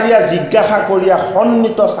বিচাৰিয়া জিজ্ঞাসা কৰিয়া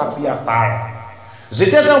সন্নিত চাপিয়া তাৰ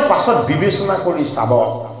যেতিয়া তেওঁ পাছত বিবেচনা কৰি চাব,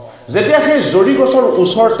 যেতিয়া সেই জৰি গছৰ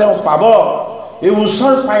ওচৰ তেওঁ পাব, এই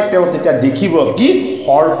ওচৰ পাই তেওঁ তেতিয়া দেখিব কি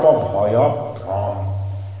সৰ্প ভয় ভ্ৰম।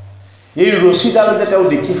 এই ৰছীডাল যে তেওঁ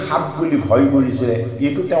দেখি সাপ বুলি ভয় কৰিছিলে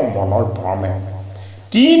এইটো তেওঁ মনৰ ভ্ৰমে।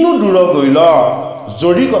 কিনো দূৰ গৈ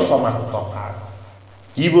জৰি গছ মাত্ৰ সাৰ।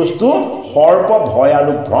 কি বস্তু? সৰ্প ভয়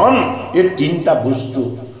আৰু ভ্ৰম। এই তিনিটা বস্তু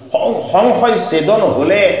সংশয় ছেদন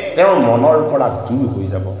হলে তেওঁৰ মনৰ পৰা দূৰ হৈ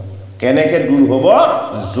যাব। কেনেকে দূৰ হব?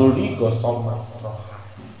 জৰি গছ মাত্ৰ সাৰ।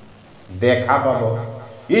 দেখা পাব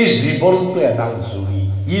এই জীৱনটো এডাল জৰি।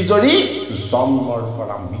 ই জৰি জন্মৰ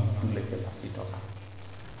পৰা মৃত্যুলৈকে বাচি থকা।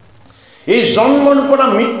 এই জন্মৰ পৰা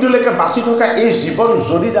মৃত্যুলৈকে বাচি থকা এই জীৱন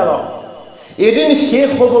জৰিডালক এদিন শেষ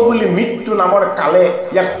হ'ব বুলি মৃত্যু নামৰ কালে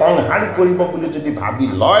ইয়াক সংহাৰ কৰিব বুলি যদি ভাবি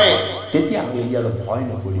লয় তেতিয়াহ'লে ইয়াৰ ভয়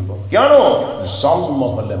নকৰিব। কিয়নো জন্ম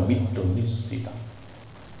হলে মৃত্যু নিশ্চিত।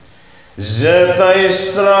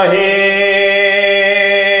 জতৈশ্ৰহে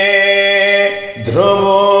ধ্ৰুৱ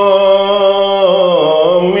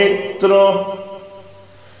মিত্ৰ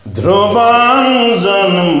ধ্ৰুৱাং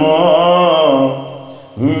জন্ম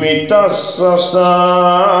মিতস্য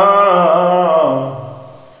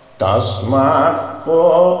তস্মাৎ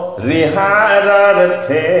পৰিহাৰাৰ্থে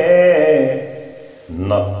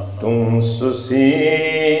নতুং সুচি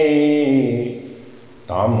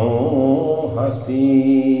তামোহসি।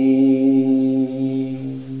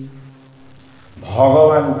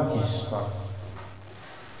 ভগৱান কৃষ্ণ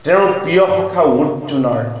তেওঁৰ প্ৰিয় সখা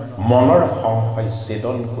অৰ্জুনৰ মনৰ সংশয়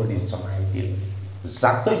ছেদন কৰি জনাই দিল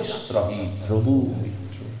জাতৈশ্ৰহী ধ্ৰুৱ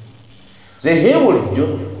মিত্ৰ, যে হে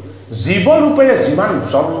অৰ্জুন, জীৱৰূপেৰে যিমান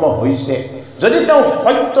জন্ম হৈছে যদি তেওঁ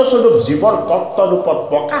সত্যস্বৰূপ জীৱৰ তত্ত্বৰূপত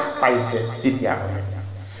প্ৰকাশ পাইছে তেতিয়াহ'লে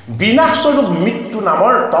বিনাশস্বৰূপ মৃত্যু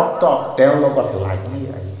নামৰ তত্ত্ব তেওঁৰ লগত লাগি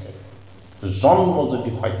আহিছে। জন্ম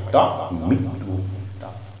যদি সত্য মৃত্যু সত্য।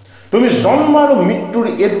 তুমি জন্ম আৰু মৃত্যুৰ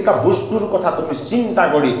এই দুটা বস্তুৰ কথা তুমি চিন্তা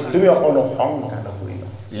কৰি তুমি অকণো শংকা নকৰিবা।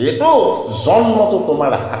 যিহেতু জন্মটো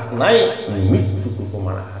তোমাৰ হাত নাই, মৃত্যুটো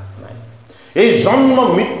তোমাৰ হাত নাই। এই জন্ম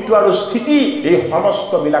মৃত্যু আৰু স্থিতি এই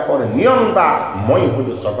সমস্ত বিলাকৰ নিয়ন্তা মই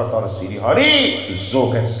হলো জগতৰ শ্ৰীহৰি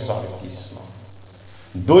যোগেশ্বৰ কৃষ্ণ।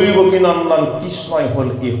 দৈৱকী নন্দন কৃষ্ণই হল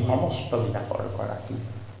এই সমস্ত বিলাকৰ গৰাকী।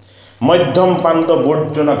 মধ্যম পাণ্ডৱ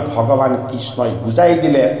অৰ্জুনক ভগৱান কৃষ্ণই বুজাই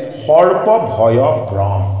দিলে সৰ্প ভয়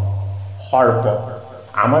ভ্ৰম। সৰ্প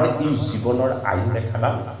আমাৰ এই জীৱনৰ আয়ু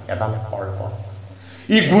ৰেখাডাল এডাল সৰ্প।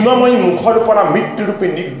 ই গুণময় মুখৰ পৰা মৃত্যুৰূপী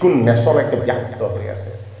নিৰ্গুণ নেচলৈকে ব্যাপ্ত হৈ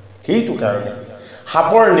আছে। সেইটো কাৰণে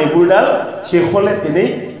সাপৰ নেগুৰডাল শেষলে তেনেই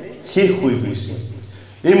শেষ হৈ গৈছে।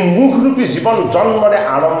 এই মুখৰূপী জীৱন জন্মৰে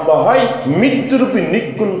আৰম্ভ হয় মৃত্যুৰূপী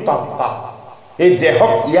নিৰ্গুণ তত্ত্ব এই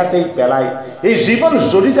দেহক ইয়াতেই পেলাই এই জীৱন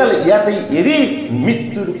জৰিডাল ইয়াতেই এৰি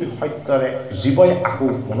মৃত্যুৰূপী সত্যৰে জীৱই আকৌ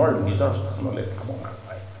পুনৰ নিজৰ স্থানলৈ ধাৱনা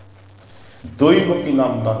হয়। দৈৱকী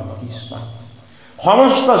নন্দন কৃষ্ণ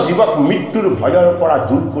সমস্ত জীৱক মৃত্যুৰ ভয়ৰ পৰা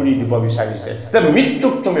দূৰ কৰি দিব বিচাৰিছে যে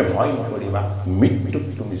মৃত্যুক তুমি ভয় নকৰিবা, মৃত্যুক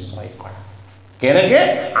তুমি জয় কৰা। কেনেকে?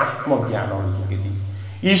 আত্মজ্ঞানৰ যোগেদি,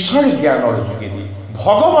 ঈশ্বৰ জ্ঞানৰ যোগেদি,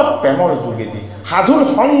 ভগৱত প্ৰেমৰ যোগেদি, সাধুৰ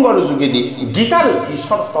সংগৰ যোগেদি, গীতাৰ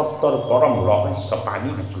ঈশ্বৰ তত্ত্বৰ পৰম ৰহস্য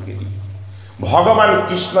পানীৰ যোগেদি। ভগৱান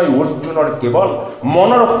কৃষ্ণই অৰ্জুনৰ কেৱল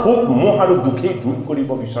মনৰ শোক মোহ আৰু দুখেই দূৰ কৰিব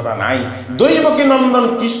বিচৰা নাই। দৈৱকী নন্দন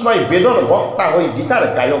কৃষ্ণই বেদৰ বক্তা হৈ গীতাৰ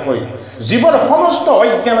গায়ক হৈ জীৱৰ সমস্ত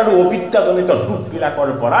অজ্ঞান আৰু অবিদ্যাজনিত দুখবিলাকৰ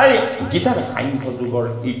পৰাই গীতাৰ সাংখ্য যুগৰ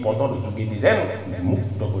এই পদৰ যোগেদি যেন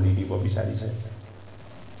মুক্ত কৰি দিব বিচাৰিছে।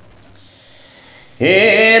 হে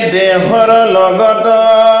দেহৰ লগত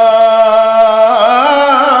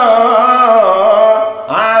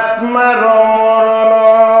আত্মাৰ মৰণ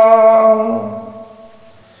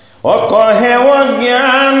অকহে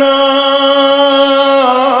অজ্ঞান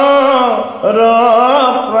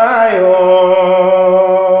প্ৰায়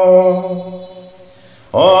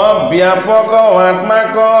অব্যাপক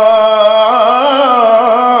আত্মাক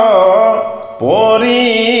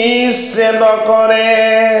পৰিচ্ছেদ কৰে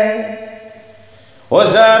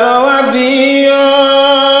ওজাৰ আদিয়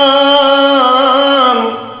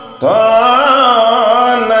তনায়।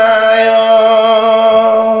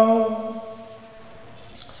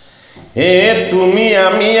 হে তুমি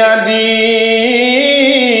আমি আদি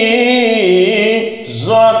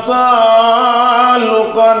যত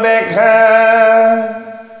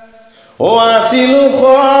আছিলো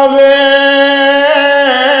কবে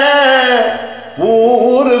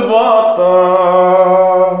পূৰ্বত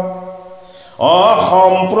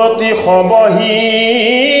অসম্প্ৰতি হবহি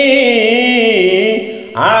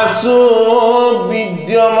আছো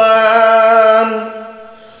বিদ্যমান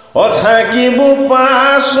থাকিব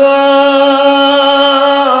পাছ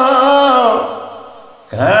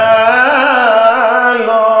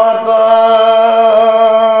কালত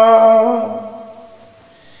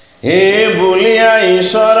এই বুলিয়া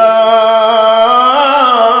ঈশ্বৰ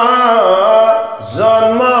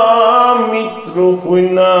জন্ম মৃত্যু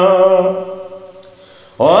শূন্য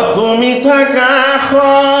তুমি থাকা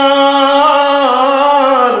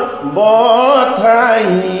বঠাই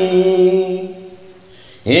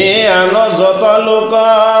এ আন যত লোক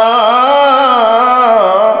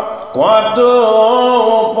কত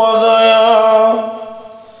উপজয়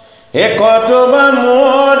এ কতবা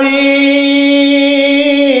মৰি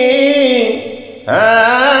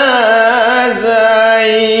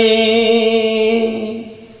যায়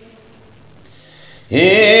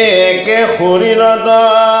একে শৰীৰত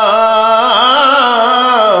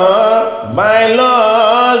বাইল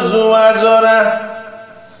যোৱা জৰা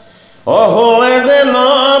অহোৱে যে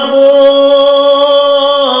নপৰ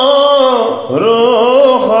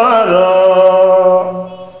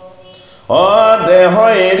দেহ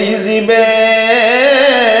এৰি জীৱে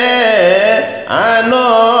আন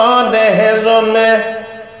দেহে জন্মে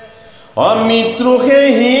মৃত্যু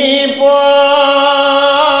সেই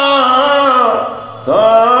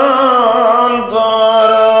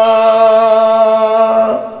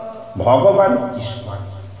ভগৱান কৃষ্ণ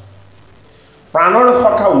প্ৰাণৰ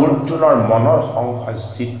সখা অৰ্জুনৰ মনৰ সংশয়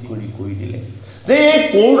স্থিত কৰি কৈ দিলে যে এই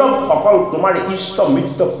কৌৰৱসকল তোমাৰ ইষ্ট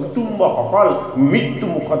মিত্ৰ কুটুম্বসকল মৃত্যু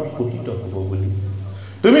মুখত পতিত হ'ব বুলি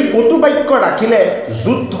তুমি কটু বাক্য ৰাখিলে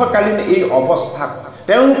যুদ্ধকালীন এই অৱস্থাত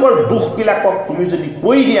তেওঁলোকৰ দুখবিলাকক তুমি যদি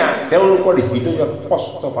কৈ দিয়া তেওঁলোকৰ হৃদয়ত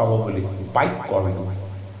কষ্ট পাব বুলি বাক্য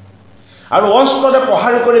আৰু অস্ত্ৰৰে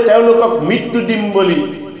প্ৰহাৰ কৰি তেওঁলোকক মৃত্যু দিম বুলি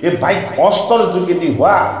এই বাক্য অস্ত্ৰৰ যোগেদি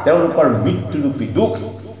হোৱা তেওঁলোকৰ মৃত্যুৰূপী দুখ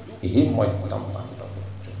এই মধ্যম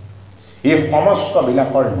এই সমস্ত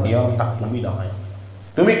বিলাকৰ নিয়ন্তা তুমি নহয়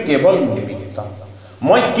তুমি কেৱল নিমিত্ত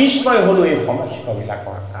মই কৃষ্ণই হলো এই সমস্ত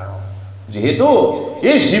বিলাকৰ কাৰণ যেহেতু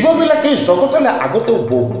এই জীৱবিলাকে জগতলৈ আগতেও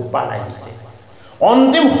বহুতবাৰ আহিছে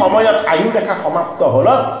অন্তিম সময়ত আয়ু ৰেখা সমাপ্ত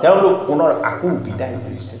হলত তেওঁলোক পুনৰ আকৌ বিদায়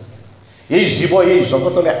লৈছে এই জীৱ এই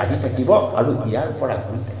জগতলৈ আহি থাকিব আৰু ইয়াৰ পৰা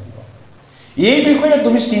গৈ থাকিব এই বিষয়ে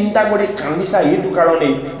তুমি চিন্তা কৰি কান্দিছা এইটো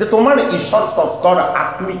কাৰণেই যে তোমাৰ ঈশ্বৰ তত্ত্বৰ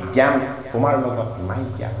আত্মিক জ্ঞান তোমাৰ লগত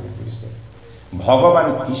নাইকিয়া হৈ গৈছে ভগৱান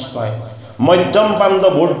কৃষ্ণই মধ্যম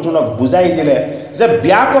পাণ্ডৱ অৰ্জুনক বুজাই দিলে যে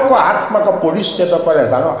ব্যাপক আত্মাক পৰিচ্ছেদ কৰে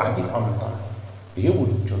জানো আদি অন্ত এই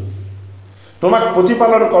অৰ্জুন তোমাক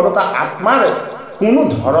প্ৰতিপালন কৰোতা আত্মাৰ কোনো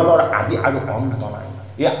ধৰণৰ আদি আৰু অন্ত নাই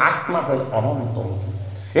এই আত্মা হ'ল অনন্ত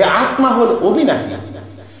এই আত্মা হ'ল অবিনাশী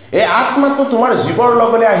এই আত্মাটো তোমাৰ জীৱৰ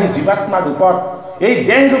লগলৈ আহি জীৱাত্মা ৰূপত এই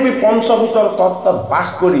দেহৰূপী পঞ্চভূতৰ তত্ত্বত বাস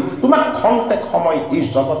কৰি তোমাক খন্তেক সময় এই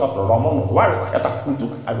জগতত ৰমণ হোৱাৰ এটা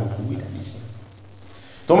সুযোগ আৰু সুবিধা দিছে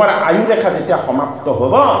তোমাৰ আয়ু ৰেখা যেতিয়া সমাপ্ত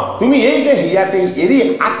হ'ব তুমি এই দেহ ইয়াতে এৰি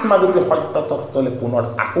আত্মাৰূপী সত্য তত্ত্বলৈ পুনৰ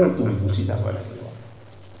আকৌ তুমি গুচি যাব লাগিব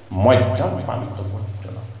মধ্যম পাণ্ডৱ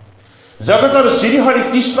অৰ্জুন জগতৰ শ্ৰীহৰি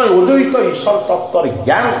কৃষ্ণই অদ্বৈত ঈশ্বৰ তত্ত্বৰ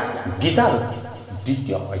জ্ঞান গীতাৰ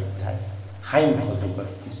দ্বিতীয় অধ্যায় সাংখ্য যোগত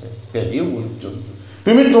দিছে এই অৰ্জুন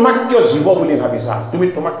তুমি তোমাক কিয় জীৱ বুলি ভাবিছা তুমি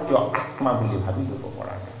তোমাক কিয় আত্মা বুলি ভাবি ল'ব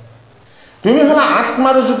পৰা নাই তুমি হলা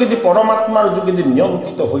আত্মাৰ যোগেদি পৰমাত্মাৰ যোগেদি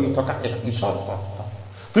নিয়ন্ত্ৰিত হৈ থকা এক ঈশ্বৰ তত্ত্ব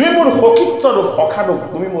তুমি মোৰ সখিত্ব ৰূপ সখা ৰূপ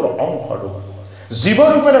তুমি মোৰ অংশ ৰূপ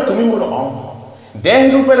জীৱৰূপেৰে তুমি মোৰ অংশ দেহ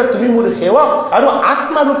ৰূপেৰে তুমি মোৰ সেৱক আৰু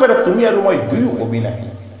আত্মা ৰূপেৰে তুমি আৰু মই দুয়ো অবিনাশী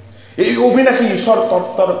এই অবিনাশী ঈশ্বৰ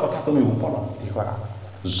তত্ত্বৰ কথা তুমি উপলব্ধি কৰা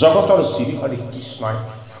জগতৰ শ্ৰীহৰি কৃষ্ণই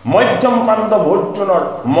মধ্যম পাণ্ডৱ অৰ্জুনৰ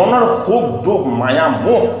মনৰ শোক দুখ মায়া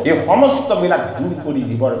মোহ এই সমস্তবিলাক দূৰ কৰি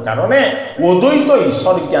দিবৰ কাৰণে অদ্বৈত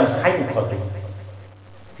ঈশ্বৰ জ্ঞান সাংখ্য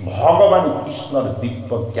ভগৱান কৃষ্ণৰ দিব্য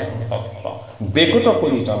জ্ঞান তত্ত্ব বেকুত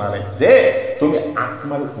কৰি জনালে যে তুমি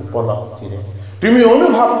আত্মাৰ উপলব্ধিৰে তুমি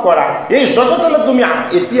অনুভৱ কৰা এই জগতলৈ তুমি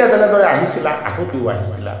এতিয়া যেনেদৰে আহিছিলা আগতেও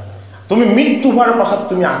আহিছিলা তুমি মৃত্যু হোৱাৰ পাছত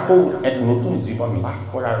তুমি আকৌ এক নতুন জীৱন লাভ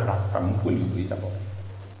কৰাৰ ৰাস্তা মুকলি হৈ যাব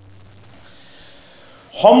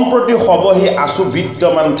সম্প্ৰতি হবহি আছো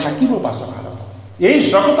বিদ্যমান থাকিব পাছত এই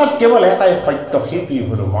জগতত কেৱল এটাই সত্য সেইটোৱেই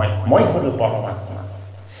হলো মই হলো পৰমাত্মা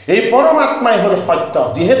এই পৰমাত্মাই হল সত্য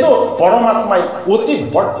যেহেতু পৰমাত্মাই অতীত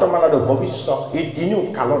বৰ্তমান আৰু ভৱিষ্যত এই তিনিও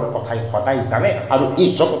কালৰ কথাই সদায় জানে আৰু এই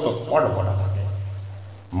জগতত সৰ্বদা থাকে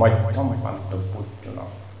মধ্যম পাণ্ডৱ অৰ্জুন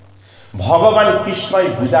ভগৱান কৃষ্ণই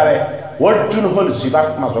বুজালে অৰ্জুন হল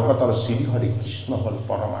জীৱাত্মা জগতৰ শ্ৰীহৰি কৃষ্ণ হল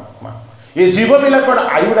পৰমাত্মা এই জীৱবিলাকৰ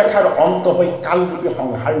আয়ু ৰেখাৰ অন্ত হৈ কালৰূপী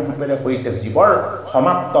সংসাৰ ৰূপেৰে সৈতে জীৱৰ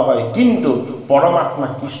সমাপ্ত হয়, কিন্তু পৰমাত্মা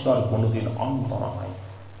কৃষ্ণৰ কোনোদিন অন্ত নহয়,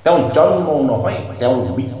 তেওঁৰ জন্মও নহয়, তেওঁৰ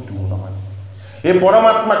মৃত্যুও নহয়। এই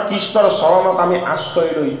পৰমাত্মা কৃষ্ণৰ চৰণত আমি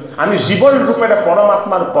আশ্ৰয় লৈ আমি জীৱৰ ৰূপেৰে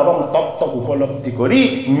পৰমাত্মাৰ পৰম তত্ত্বক উপলব্ধি কৰি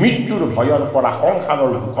মৃত্যুৰ ভয়ৰ পৰা,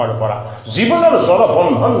 সংসাৰৰ দুখৰ পৰা, জীৱনৰ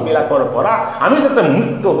জলবন্ধনবিলাকৰ পৰা আমি যাতে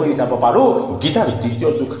মুক্ত হৈ যাব পাৰোঁ, গীতাৰ দ্বিতীয়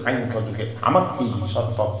যুগ সাংখ্য যুগে আমাক এই ঈশ্বৰ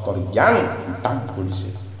তত্ত্বৰ জ্ঞান দান কৰিছে।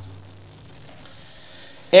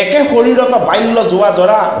 একে শৰীৰত বাল্য যোৱা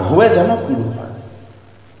জৰা হোৱে যেন পুৰুষৰ।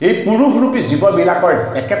 এই পুৰুষৰূপী জীৱবিলাকৰ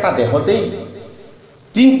একেটা দেহতেই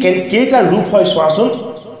কেইটা ৰূপ হয় চোৱাচোন,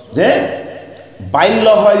 যে বাল্য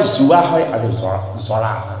হয়, যোৱা হয় আৰু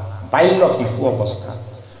জৰা হয়। বাল্য শিশু অৱস্থা,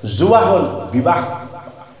 যোৱা হ'ল বিবাহ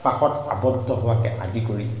পাশত আবদ্ধ হোৱাকে আদি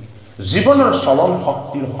কৰি জীৱনৰ চলন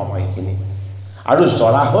শক্তিৰ সময়খিনি, আৰু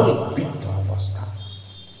জৰা হ'ল বৃদ্ধ অৱস্থা।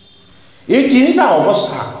 এই তিনিটা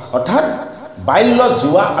অৱস্থা অৰ্থাৎ বাল্য,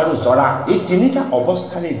 যোৱা আৰু জৰা, এই তিনিটা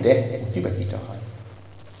অৱস্থাৰে দেহ অতিবাহিত হয়।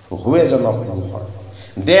 হোৱে যেন পুৰুষৰ।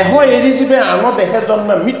 দেহ এৰি জীৱে আন দেহে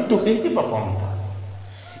জন্মে মৃত্যু সেই প্ৰথম।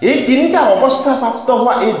 এই তিনিটা অৱস্থা প্ৰাপ্ত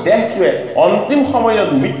হোৱা এই দেহটোৱে অন্তিম সময়ত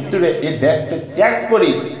মৃত্যুৰে এই দেহটো ত্যাগ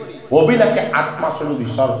কৰি অবিনাশে আত্মাস্বৰূপ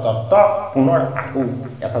ঈশ্বৰ তত্ত্ব পুনৰ আকৌ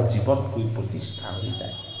এটা জীৱত হৈ প্ৰতিষ্ঠা হৈ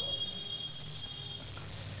যায়।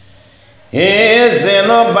 হে যেন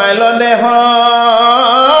বাল্য দেহ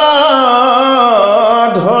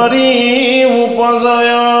ধৰি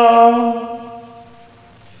উপজয়,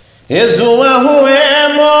 হে যোৱা হোৱে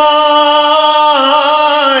মই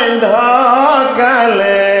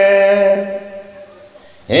ঢকালে,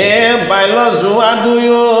 হে বাল্য যোৱা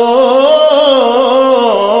দুয়ো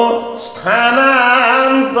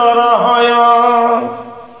স্থানান্তৰ হয়,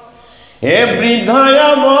 হে বৃদ্ধ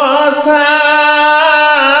অৱস্থা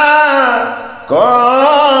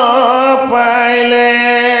পাইলে,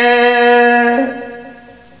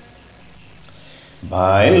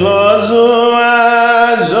 বাল্য যোৱা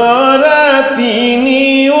জৰা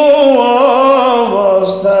তিনিও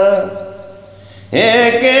অৱস্থা,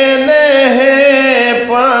 একেদেহে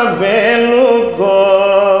পাবে লোক,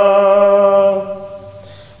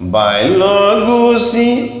 বাল্য গুচি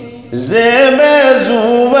যেবে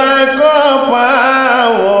যোৱাক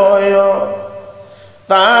পাৱয়,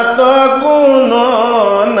 তাত কোনো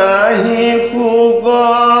নাহি সুখ,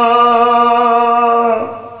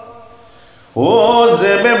 ও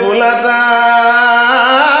যেবে বোলা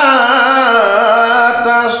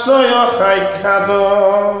তাশ্ৰয় সাক্ষাৎ,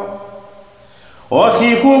 ও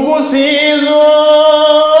শিশু গুচি যোৱা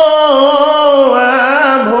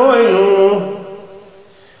ভৈলো,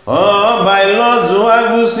 অ বাল্য যোৱা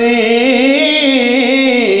গুচি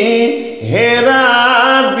হেৰা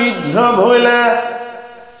বৃদ্ধ ভৈলা,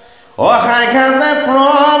 অ সাক্ষাতে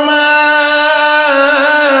প্ৰমাণ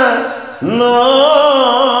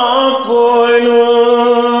নকৰিলো,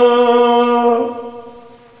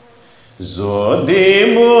 যদি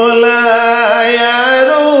বোলাই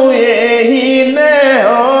আৰু এহি দেহ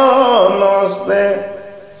নষ্টে,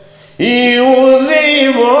 ইও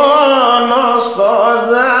জীৱ নষ্ট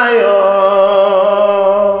যায়,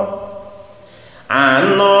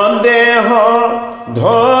 আন দেহ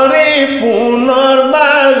ধৰি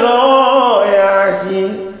পুনৰ্বাৰ আহি,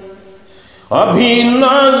 অভিন্ন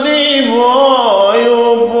জীৱ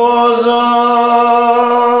উপজ,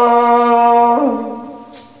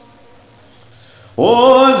 ও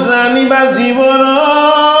জানিবা জীৱৰ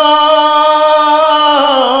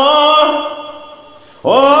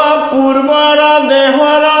ও পূৰ্বৰ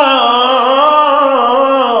দেহৰ,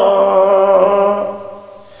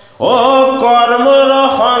 ও কৰ্মৰ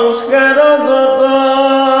সংস্কাৰ যত,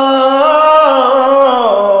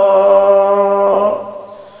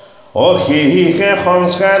 ও সিহে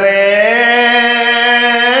সংস্কাৰে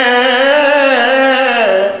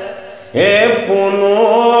এ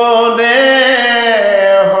পুনৰে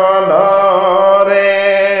হলৰে,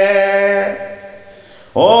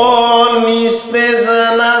 ও নিস্তে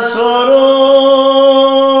জানা স্বৰূপ,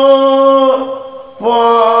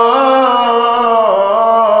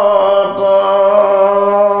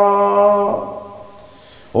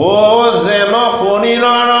 ও যেন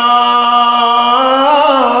শৰীৰৰ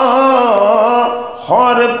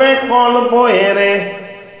সৰ্পে কল্প এৰে,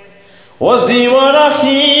 ও জীৱৰ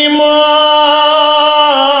সীম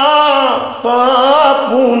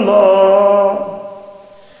পুন,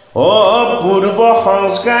 ও পূৰ্ব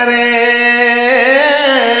সংস্কাৰে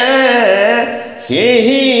সেই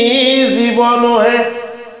জীৱনোহে,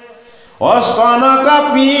 অস্তনক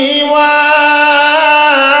পিৱা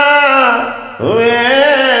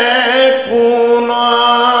কোন,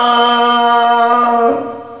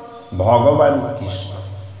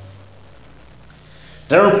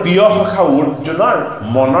 প্ৰিয় সখা অৰ্জুনৰ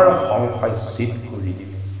মনৰ সংশয় ছিদ কৰি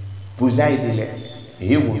দিলে, বুজাই দিলে,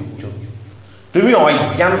 হে অৰ্জুন, তুমি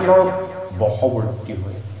অজ্ঞানৰ বশৱৰ্তী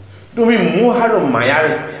হৈ তুমি মোহ আৰু মায়াৰ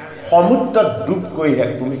সমুদ্ৰত ডুব গৈহে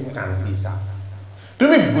তুমি কান্দিছা।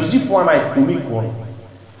 তুমি বুজি পোৱা নাই তুমি কোন,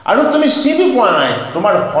 আৰু তুমি চিনি পোৱা নাই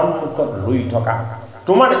তোমাৰ সন্মুখত ৰৈ থকা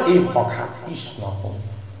তোমাৰ এই সখা কৃষ্ণ কোন।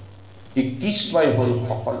 এই কৃষ্ণই হ'ল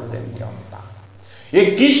সকলোৰে নিয়ন্তা, এই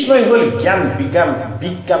কৃষ্ণই হ'ল জ্ঞান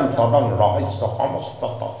বিজ্ঞান তদং ৰহস্য সমস্ত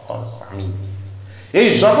তত্ত্বৰ স্বামী। এই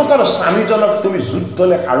জগতৰ স্বামীজনক তুমি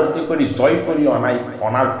যুদ্ধলে সাৰথি কৰি জয় কৰি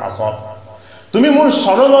অনাৰ পাছত তুমি মোৰ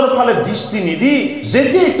চৰণৰ ফালে দৃষ্টি নিদি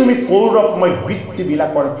যেতিয়াই তুমি কৌৰৱময়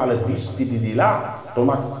বৃত্তিবিলাকৰ ফালে দৃষ্টি দিলা,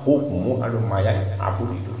 তোমাক শোক মোহ আৰু মায়াই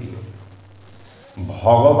আৱৰি ধৰিলে।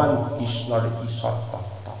 ভগৱান কৃষ্ণৰ ঈশ্বৰ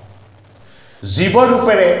তত্ত্ব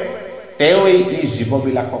জীৱৰূপেৰে তেওঁ এই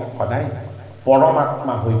জীৱবিলাকক সদায়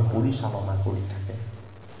পৰমাত্মা হৈ পৰিচালনা কৰি থাকে।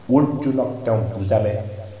 অৰ্জুনক তেওঁ বুজালে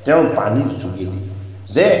তেওঁৰ বাণীৰ যোগেদি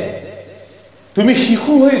যে তুমি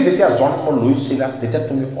শিশু হৈ যেতিয়া জন্ম লৈছিলা তেতিয়া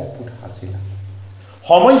তুমি অপুত আছিলা।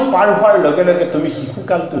 সময় পাৰ হোৱাৰ লগে লগে তুমি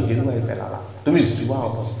শিশুকালটো হেৰুৱাই পেলালা, তুমি যুৱা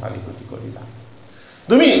অৱস্থালৈ গতি কৰিলা।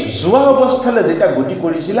 তুমি যুৱা অৱস্থালৈ যেতিয়া গতি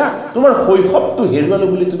কৰিছিলা তোমাৰ শৈশৱটো হেৰুৱালো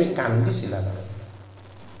বুলি তুমি কান্দিছিলা।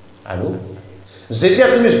 আৰু যেতিয়া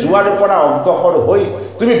তুমি যুৱাৰ পৰা অগ্ৰসৰ হৈ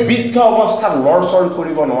তুমি বৃদ্ধ অৱস্থাত লৰচৰ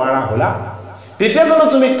কৰিব নোৱাৰা হলা, তেতিয়া জানো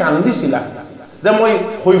তুমি কান্দিছিলা যে মই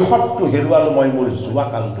শৈশৱটো হেৰুৱালো, মই মোৰ যুৱা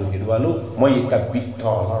কালটো হেৰুৱালো, মই এতিয়া বৃদ্ধ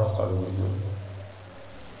অলৰচৰ হৈ গলো।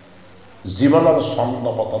 জীৱনৰ ছন্দ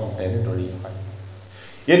পতন তেনেদৰেই হয়।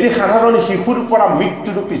 এটি সাধাৰণ শিশুৰ পৰা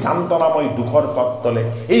মৃত্যুৰূপী যান্তনাময় দুখৰ তত্ত্বলে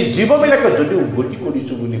এই জীৱবিলাকে যদিও গতি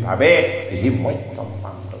কৰিছো বুলি ভাবে, হে মধ্যম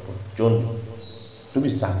পাণ্ডৱ অৰ্জুন, তুমি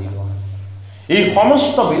জানি লোৱা এই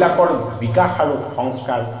সমস্ত বিলাকৰ বিকাশ আৰু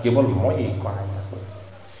সংস্কাৰ কেৱল মই এই কৰাই থাকো।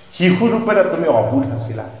 শিশুৰূপেৰে তুমি অবুধ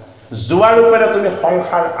আছিলা, যুৱাৰূপেৰে তুমি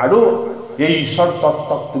সংসাৰ আৰু এই ঈশ্বৰ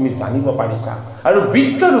তত্ত্বক তুমি জানিব পাৰিছা, আৰু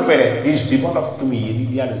বৃদ্ধ ৰূপেৰে এই জীৱনক তুমি এৰি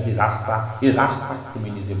দিয়াৰ যি ৰাস্তা, এই ৰাস্তাক তুমি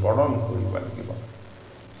নিজে বৰণ কৰিব লাগিব।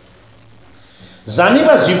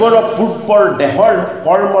 জানিবা জীৱৰ পূৰ্বৰ দেহৰ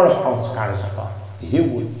কৰ্মৰ সংস্কাৰ জাত। হে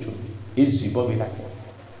অৰ্জুন, এই জীৱবিলাকে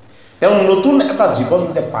তেওঁ নতুন এটা জীৱন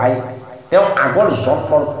যে পায় তেওঁ আগৰ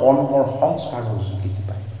জন্মৰ কৰ্মৰ সংস্কাৰৰ যোগেদি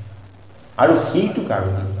পায়। আৰু সেইটো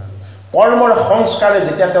কাৰণে কৰ্মৰ সংস্কাৰে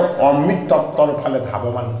যেতিয়া তেওঁক অমৃত তত্ত্বৰ ফালে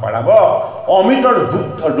ধাৱমান কৰাব, অমৃতৰ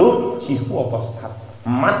দুগ্ধ ৰূপ শিশু অৱস্থাত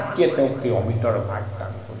মাতৃয়ে তেওঁক সেই অমৃতৰ ভাগ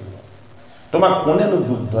দান কৰিব। তোমাক কোনেনো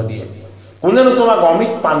দুগ্ধ দিয়ে, কোনেনো তোমাক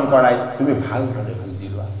অমৃত পান কৰাই, তুমি ভালদৰে বুজি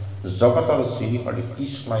লোৱা। জগতৰ শ্ৰীহৰি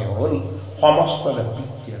কৃষ্ণই হ'ল সমস্তৰে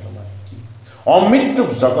পিতৃ আৰু মাতৃ। অমৃতৰূপ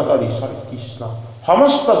জগতৰ ঈশ্বৰ কৃষ্ণ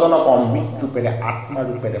সমস্তজনক অমৃতৰূপেৰে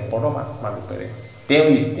আত্মাৰূপেৰে পৰমাত্মাৰূপেৰে তেওঁ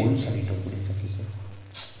পৰিচালিত কৰি থাকিছে।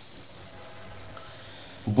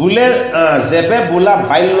 বোলে যেবে বোলা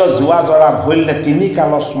বাল্য যোৱা জৰা ভৰিলে তিনি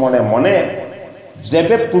কাল স্মৰে মনে,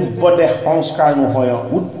 যেবে পূৰ্বতে সংস্কাৰ নহয়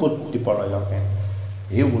উৎপত্তি প্ৰলয়কে।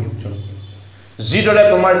 হে অৰ্জুন, যিদৰে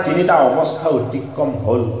তোমাৰ তিনিটা অৱস্থা অতিক্ৰম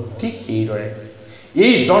হ'ল, ঠিক সেইদৰে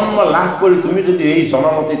এই জন্ম লাভ কৰি তুমি যদি এই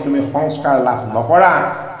জন্মতে তুমি সংস্কাৰ লাভ নকৰা,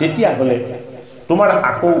 তেতিয়াহ'লে তোমাৰ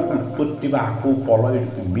আকৌ উৎপত্তি বা আকৌ প্ৰলয়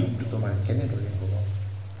মৃত্যু তোমাৰ কেনেদৰে হ'ব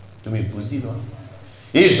তুমি বুজি লোৱা।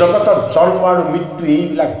 এই জগতৰ জন্ম আৰু মৃত্যু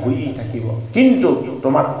এইবিলাক হৈয়েই থাকিব, কিন্তু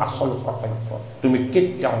তোমাৰ আচল কৰ্তব্য তুমি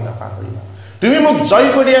কেতিয়াও নাপাহৰিবা। তুমি মোক জয়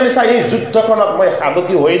কৰি আনিছা, এই যুদ্ধখনত মই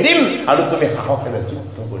সাৰথি হৈ দিম আৰু তুমি সাহসেৰে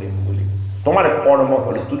যুদ্ধ কৰিম বুলি। তোমাৰ কৰ্ম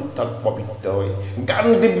হ'ল যুদ্ধত পবিত্ৰ হৈ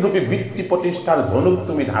গান্ধীৰূপী বৃত্তি প্ৰতিষ্ঠাৰ ধনুক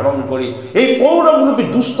তুমি ধাৰণ কৰি এই কৌৰৱৰূপী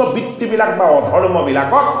দুষ্ট বৃত্তিবিলাক বা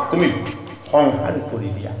অধৰ্মবিলাকক তুমি সংহাৰ কৰি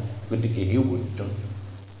দিয়া। গতিকে এই অৰ্জুন,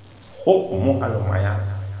 শোক মোহ আৰু মায়া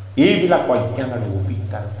এইবিলাক অজ্ঞান আৰু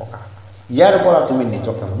অবিদ্যাৰ প্ৰকাশ, ইয়াৰ পৰা তুমি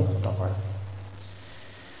নিজকে মুক্ত কৰা।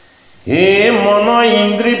 হে মন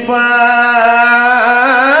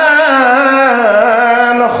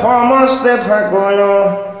ইন্দ্ৰিপান সমস্তে থাকয়,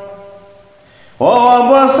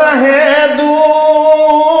 অৱস্থা হে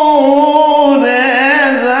দূৰে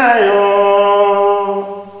যায়,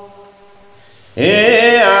 হে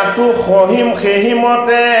আঁতু সহিম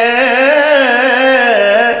সেহিমতে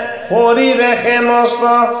শৰীৰে সে নষ্ট,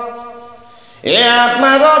 এ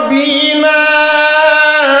আত্মাৰ বিনা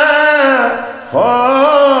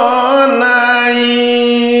নাই।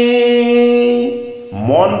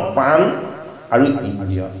 মন প্ৰাণ আৰু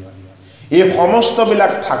ইন্দ্ৰিয় এই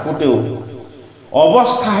সমস্তবিলাক থাকোঁতেও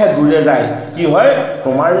অৱস্থাহে দূৰে যায়। কি হয়,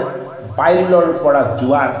 তোমাৰ বাল্যৰ পৰা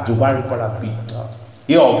যুৱাৰ পৰা বৃদ্ধ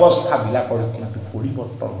এই অৱস্থাবিলাকৰ কিন্তু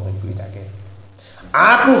পৰিৱৰ্তন হৈ গৈ থাকে।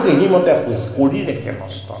 আঁতো সেইমতে শৰীৰ একে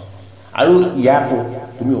নষ্ট, আৰু ইয়াতো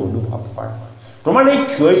তুমি অনুভৱ কৰা তোমাৰ এই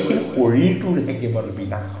ক্ষয়শীল শৰীৰটোৰহে কেৱল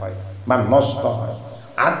বিনাশ হয় বা নষ্ট হয়,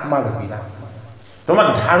 আত্মাৰ বিনাশ হয়। তোমাক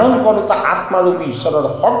ধাৰণ কৰোঁতা আত্মাৰূপী ঈশ্বৰৰ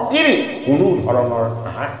শক্তিৰ কোনো ধৰণৰ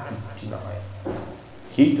হাত বৃদ্ধি নহয়।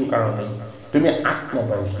 সেইটো কাৰণেই তুমি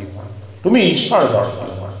আত্মদৰ্শী হোৱা, তুমি ঈশ্বৰদৰ্শী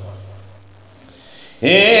হোৱা।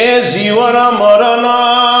 এ জীৱন মৰণ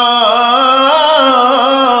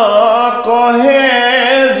কহে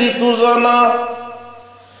যিটো জন,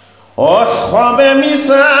 অসবে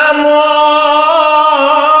মিছা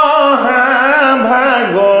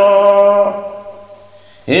ভাগ,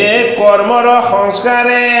 এ কৰ্মৰ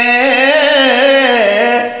সংস্কাৰে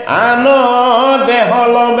আন দেহ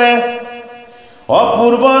লবে,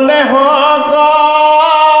 অপূৰ্ব দেহ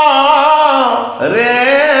ৰে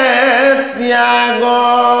ত্যাগ।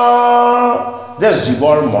 যে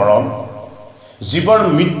জীৱৰ মৰণ, জীৱৰ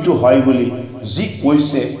মৃত্যু হয় বুলি যি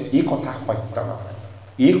কৈছে এই কথা সত্য নহয়,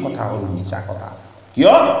 এই কথা হ'ল মিছা কথা।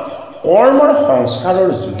 কিয়? কৰ্মৰ সংস্কাৰৰ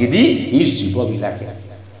যোগেদি এই জীৱবিলাকে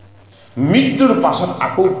মৃত্যুৰ পাছত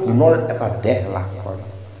আকৌ পুনৰ এটা দেহ লাভ কৰে।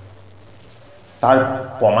 তাৰ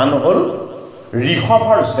প্ৰমাণ হ'ল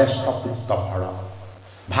ঋষভৰ জ্যেষ্ঠ পুত্ৰ ভৰত।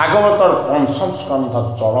 ভাগৱতৰ পঞ্চম স্কন্ধত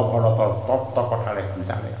জড়ভৰতৰ তত্ত্ব কথাৰে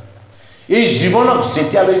বুজালে এই জীৱনক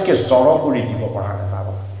যেতিয়ালৈকে জড় কৰি দিব পৰা নাযাব,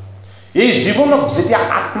 এই জীৱনক যেতিয়া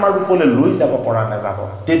আত্মাৰূপলৈ লৈ যাব পৰা নাযাব,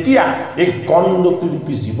 তেতিয়া এই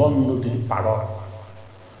গণ্ডকীৰূপী জীৱন নদীৰ পাৰত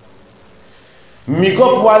মৃগ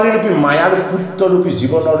পোৱালীৰূপী মায়াৰ পুত্ৰৰূপী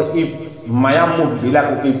জীৱনৰ এই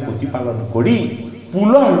মায়ামোহবিলাককে প্ৰতিপালন কৰি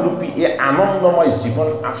পুলহৰূপী এই আনন্দময় জীৱন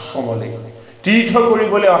আশ্ৰমলৈ তীৰ্থ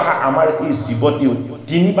কৰিবলৈ অহা আমাৰ এই জীৱটিও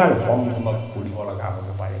তিনিবাৰ বন্ধনত পৰিব লগা হ'ব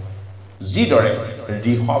পাৰে। যিদৰে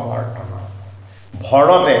ঋষভৰ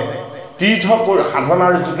ভৰতে তীৰ্থ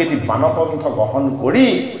সাধনাৰ যোগেদি বানপন্থ গ্ৰহণ কৰি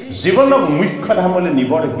জীৱনক মুখ্য ধামলৈ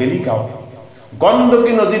নিবৰ বেলিকাও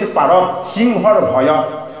গণ্ডকী নদীৰ পাৰত সিংহৰ ভয়ত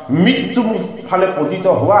মৃত্যু ফালে পতিত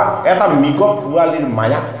হোৱা এটা মৃগ পোৱালীৰ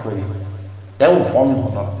মায়াত পৰি তেওঁ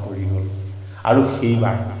বন্ধনত পৰি গ'ল। আৰু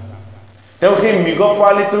সেইবাৰ তেওঁ সেই মৃগ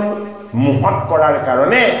পোৱালীটোৰ মোহত পৰাৰ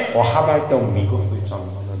কাৰণে অহাবাৰ তেওঁ মৃগ হৈ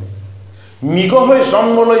জন্ম ল'লে। মৃগ হৈ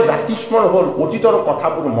জন্ম লৈ জাতিস্মৰ হ'ল, অতীতৰ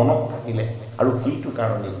কথাবোৰ মনত থাকিলে। আৰু সেইটো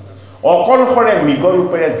কাৰণেই অকলশৰে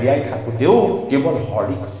মৃগৰূপেৰে জীয়াই থাকোঁতেও কেৱল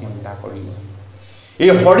হৰিক চিন্তা কৰিলে।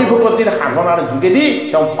 এই হৰিভকতিৰ সাধনাৰ যোগেদি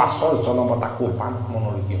তেওঁ পাছৰ জন্মত আকৌ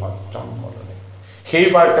ব্ৰাহ্মণৰ গৃহত জন্ম ল'লে।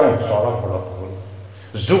 সেইবাৰ তেওঁ জড়ভৰত হ'ল।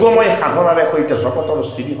 যুগময় সাধনাৰে সৈতে জগতৰ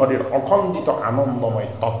শ্ৰীহৰিৰ অখণ্ডিত আনন্দময়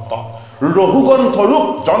তত্ত্ব ৰঘুগ্ৰন্থৰূপ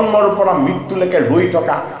জন্মৰ পৰা মৃত্যুলৈকে ৰৈ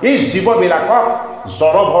থকা এই জীৱবিলাকক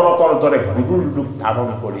জড়ভৰতৰ দৰে গুৰুৰ ৰূপ ধাৰণ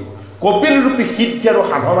কৰি কপিলৰূপী সিদ্ধি আৰু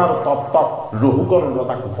সাধনাৰ তত্ত্বক ৰঘুগণ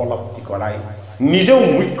ৰজাক উপলব্ধি কৰাই নিজেও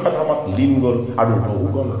মুখ্য ধামত লীন গ'ল আৰু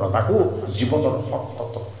ৰঘুগণ ৰজাকো জীৱনৰ সত্য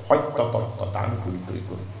তত্ত্ব দান কৰি থৈ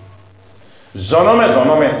গ'ল। জনমে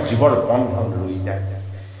জনমে জীৱৰ বন্ধন ৰৈ যায়।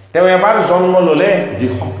 তেওঁ এবাৰ জন্ম ল'লে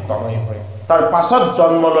ঋষভ তনয় হয়, তাৰ পাছত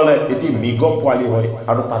জন্ম ল'লে এটি মৃগ পোৱালী হয়,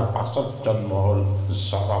 আৰু তাৰ পাছত জন্ম হ'ল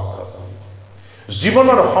জড়ভৰত।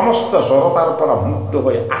 জীৱনৰ সমস্ত জড়তাৰ পৰা মুক্ত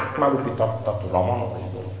হৈ আত্মাৰূপী তত্ত্বত ৰমণ হৈ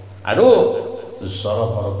গ'ল। আৰু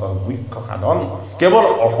জড়ভৰতৰ মুখ্য সাধন কেৱল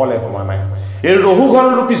অকলে হোৱা নাই, এই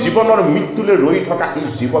ৰঘুগণৰূপী জীৱনৰ মৃত্যুলৈ ৰৈ থকা এই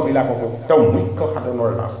জীৱবিলাককো তেওঁ মুখ্য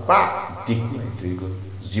সাধনৰ ৰাস্তা দেখুৱাই থৈ গ'ল।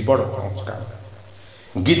 জীৱৰ সংস্কাৰ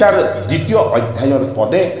গীতাৰ ২য় অধ্যায়ৰ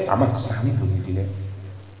পদে আমাক জানিবলৈ দিলে।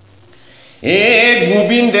 এ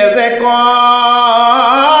গোবিন্দে যে কয়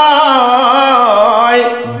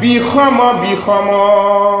বিষম বিষম,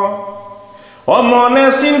 মনে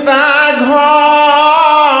চিন্তা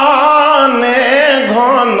ঘনে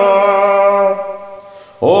ঘন,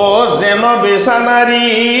 যেন বেচানাৰী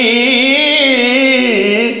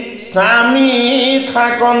স্বামী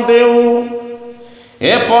থাকন্তেও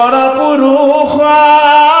এ পৰপুৰুষ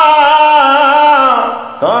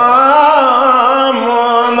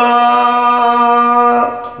মন।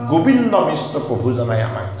 গোবিন্দ মিশ্ৰ প্ৰভুজনাই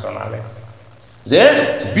আমাক জনালে যে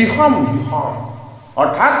বিষম বিষম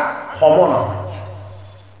অৰ্থাৎ সম নহয়,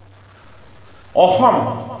 অসম।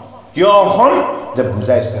 কিয় অসম? যে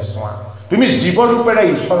বুজাইছে চোৱা, তুমি জীৱৰূপেৰে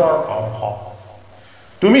ঈশ্বৰৰ অংশ,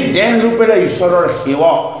 তুমি দেহৰূপেৰে ঈশ্বৰৰ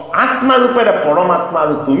সেৱক, আত্মাৰূপেৰে পৰমাত্মা,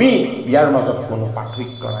 আৰু তুমি ইয়াৰ মাজত কোনো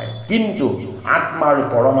পাৰ্থক্য নাই। কিন্তু আত্মা আৰু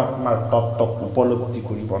পৰমাত্মাৰ তত্ত্বক উপলব্ধি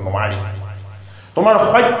কৰিব নোৱাৰি। তোমাৰ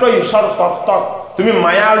সত্য ঈশ্বৰ তত্ত্বক তুমি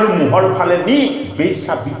মায়া আৰু মোহৰ ফালে নি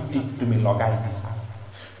বেইছা বৃত্তিত তুমি লগাই দিছা।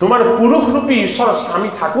 তোমাৰ পুৰুষৰূপী ঈশ্বৰ স্বামী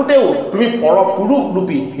থাকোঁতেও তুমি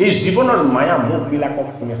পৰপুৰুষৰূপী এই জীৱনৰ মায়া মোহবিলাকক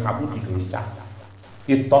তুমি সাবুতি ধৰিছা।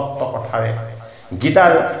 এই তত্ত্ব কথাৰে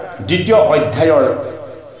গীতাৰ ২য় অধ্যায়ৰ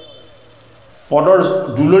পদৰ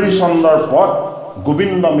দুলৰী চন্দৰ পদ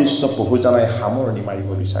গোবিন্দ মিশ্ৰ প্ৰভুজনাই সামৰণি মাৰিব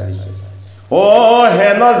বিচাৰিছে। ও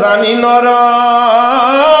হেন জানি নৰ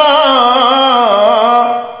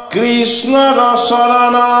কৃষ্ণৰ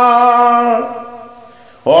চৰণ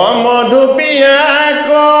ও মধুপিয়াক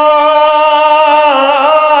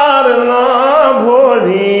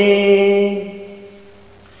নভৰি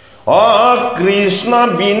ও কৃষ্ণ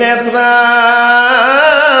বিনেত্ৰাণ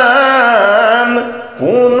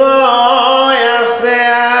কোন আছে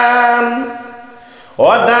আন ও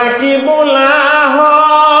ডাকি বোলা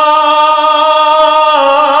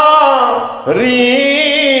হৰি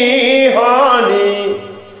হৰি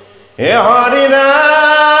হে হৰি ৰাম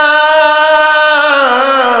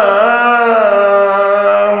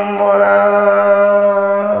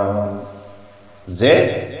যে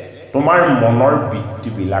তোমাৰ মনৰ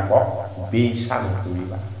বৃত্তিবিলাকক বেইছা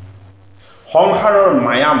নকৰিবা সংসাৰৰ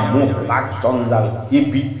মায়া মোহ ৰাগ জঞ্জাল এই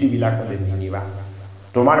বৃত্তিবিলাকলৈ নিনিবা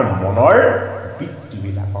তোমাৰ মনৰ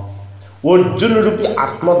বৃত্তিবিলাকক অৰ্জুন ৰূপী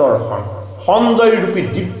আত্মদৰ্শন সঞ্জয় ৰূপী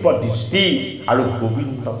দিব্য দৃষ্টি আৰু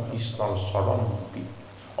গোবিন্দ কৃষ্ণৰ চৰণ ৰূপী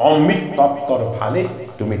অমৃত তত্ত্বৰ ফালে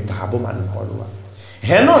তুমি ধাৱমান কৰোৱা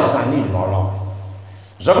হেন জানি নৰ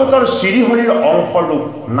জগতৰ শ্ৰীহৰিৰ অংশৰূপ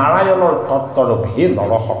নাৰায়ণৰ তত্ত্বৰূপ হে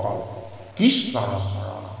নৰসকল কৃষ্ণৰ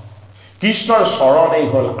চৰণ কৃষ্ণৰ চৰণেই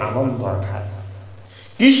হ'ল আনন্দৰ ঠাই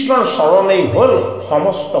কৃষ্ণৰ চৰণেই হ'ল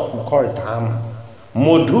সমস্ত সুখৰ ধাম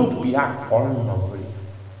মধু পিয়া কৰ্ণভৰি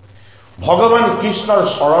ভগৱান কৃষ্ণৰ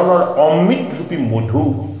চৰণৰ অমৃত ৰূপী মধু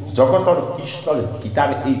জগতৰ কৃষ্ণৰ গীতাৰ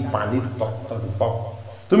এই পানীৰ তত্ত্ব ৰূপক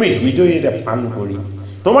তুমি হৃদয়েৰে পান কৰি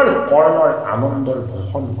তোমাৰ কৰ্ণৰ আনন্দৰ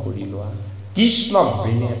ভূষণ কৰি লোৱা কৃষ্ণ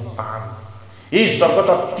বিনে পান এই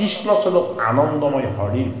জগতত কৃষ্ণস্বৰূপ আনন্দময়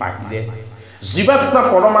হৰিৰ বাহিৰে জীৱাত্মা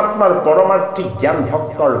পৰমাত্মাৰ পৰমাৰ্থিক জ্ঞান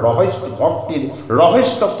ভক্তৰ ৰহস্য ভক্তিৰ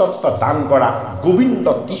ৰহস্য তত্ত্ব দান কৰা গোবিন্দ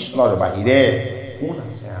কৃষ্ণৰ বাহিৰে কোন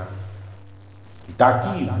আছে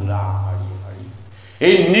ডাকি বোলা হৰি হৰি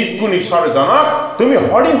এই নিৰ্গুণ ঈশ্বৰজনক তুমি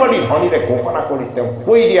হৰি হৰি ধ্বনিৰে ঘোষণা কৰি তেওঁ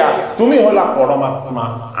কৈ দিয়া তুমি হলা পৰমাত্মা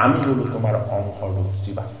আমি হলো তোমাৰ অংশৰূপ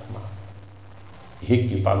জীৱাত্মা হে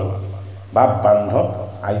কৃপালু বাপ বান্ধৱ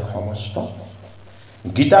আই সমস্ত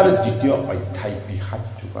গীতাৰ দ্বিতীয় অধ্যায় বিষাদ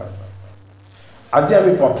যুগৰ আজি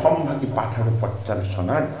আমি প্ৰথম ভাগি পাঠ আৰু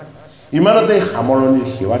পৰ্যালোচনাৰ ইমানতে সামৰণিৰ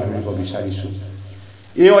সেৱা ধৰিব বিচাৰিছো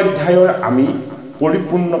এই অধ্যায়ৰ আমি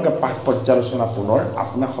পৰিপূৰ্ণকে পাঠ পৰ্যালোচনা পুনৰ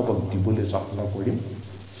আপোনালোকক দিবলৈ যত্ন কৰিম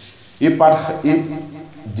এই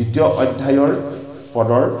দ্বিতীয় অধ্যায়ৰ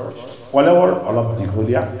পদৰ কলেবৰ অলপ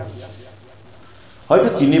দীঘলীয়া হয়তো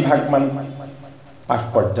 3 ভাগমান পাঠ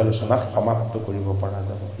পৰ্যালোচনাত সমাপ্ত কৰিব পৰা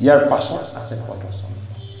যাব ইয়াৰ পাছত আছে পদচন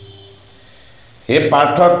হে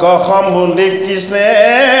পাঠক সম্বুধি কৃষ্ণে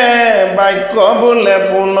বাক্য বোলে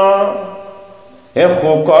পুনৰ হে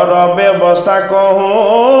শোকৰ ব্যৱস্থা কহো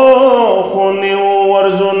শুনিও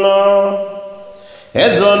অৰ্জুন হে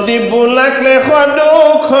যদি বোলা ক্লেশ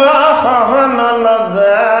দুখ সহন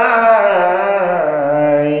নাযায়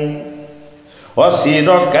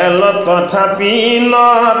অচিৰকাল তথাপি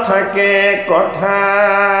নাথাকে কথা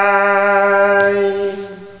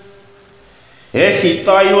হে শীত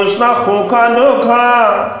উষ্ণ সুখ দুখ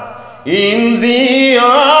ইন্দ্ৰিয়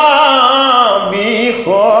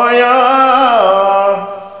বিষয়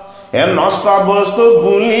হে নষ্ট বস্তু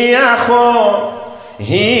বুলি আখো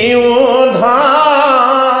হিউ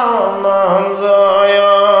ধনঞ্জয়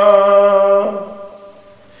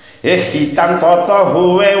হে শীতান্তত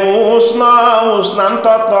হুৱে উষ্ণ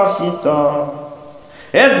উষ্ণান্তত শীত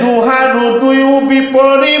হে দুহাৰু দুয়ো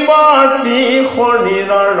বিপৰিবৰ্তী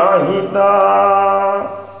শৰীৰৰ ৰহিত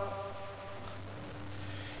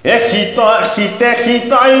হে শীতে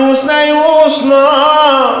শীতই উষ্ণাই উষ্ণ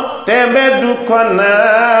তেবে দুখ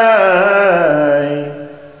নাই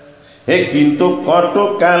হে কিন্তু কতো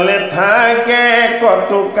কালে থাকে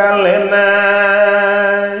কতো কালে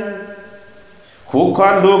নাই সুখ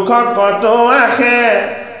দুখ কতো আহে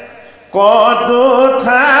কতো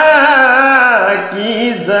থাকি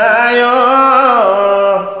যায়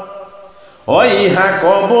ইহা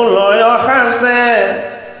কবলৈ সাঁচে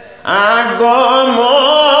আগম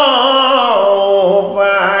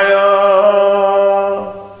উপায়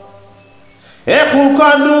এ সুখ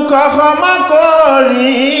দুখ ক্ষমা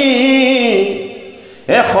কৰি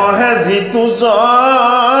এশহে যিটো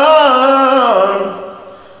জন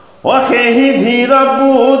সেই ধীৰ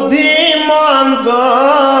বুদ্ধিমন্ত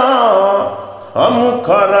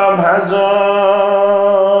মুখৰ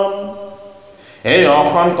ভাজন এই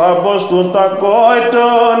অসন্ত বস্তুত কৈতো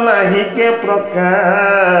নাহিকে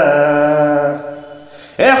প্ৰকাশ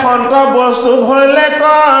এসন্ত বস্তু হলে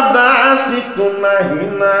কদাচিত নাহি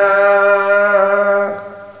না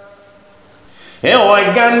এ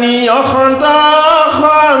অজ্ঞানী অসন্ত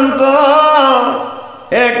সন্ত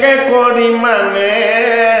একে কৰি মানে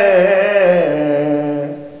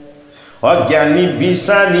অজ্ঞানী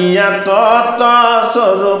বিচাৰিয়া তত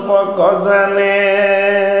স্বৰূপক জানে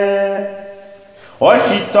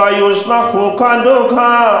শীত উষ্ণ সুখ দুখ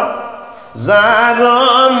যাৰ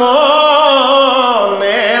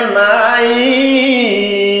মনে নাই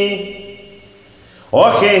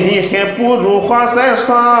সেহি সে পুৰুষ শ্ৰেষ্ঠ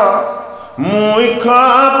মুখ্য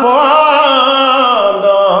পদ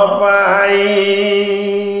পাই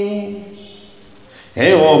হে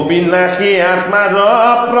অবিনাশী আত্মাৰ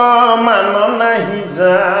প্ৰমাণ নাহি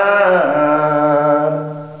যাৰ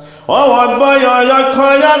অব্যয়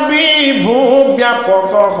অক্ষয় বিভু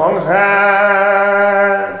ব্যাপক সংসাৰ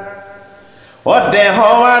দেহ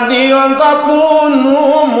আদি অন্ত কোনো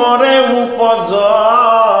মৰে উপজয়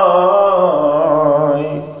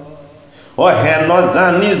হেন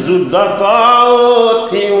জানি যুদ্ধত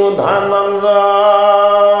উঠিও ধনঞ্জয়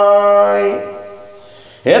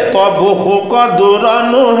তবু সুখ দূৰ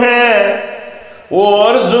নোহে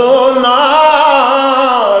অৰ্জুনৰ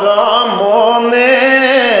মনে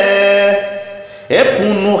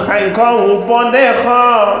পুনু সাংখ্য উপদেশ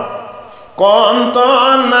কন্ত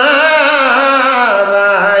নাৰায়ণে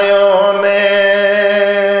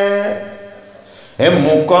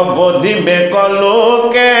মোক বধিবেক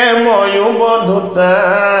লোকে ময়ো বধুতা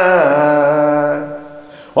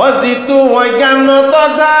যিটো অজ্ঞানত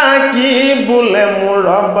থাকি বোলে মোৰ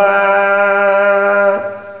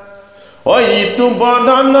ইটো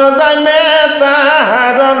বধন জানে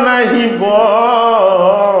তাহাৰ নাহিব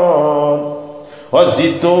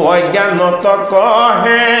যিটো অজ্ঞানত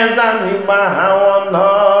কহে জানিবা অন্ধ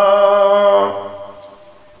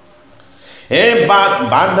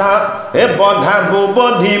বাধা বধাবো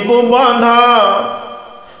বধিবো বন্ধ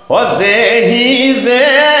যেহি যে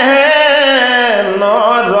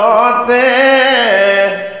নৰতে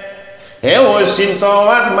অচিন্ত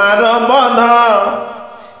আত্মাৰ বধ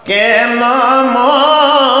কেন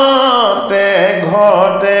মতে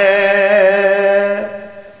ঘটে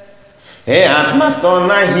আত্মাত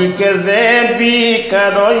নাহিকে যে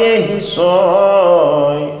বিকাৰ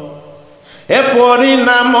হিচয়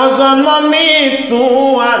পৰিণাম জন্ম মৃত্যু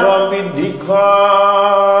আৰু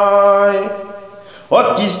বিধিক্ষয়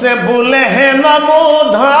কৃষ্ণে বোলে হে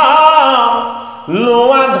নবোধ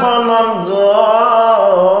লোৱা ধনঞ্জয়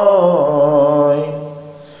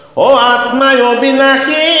আত্মাই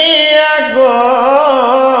অবিনাশী আগ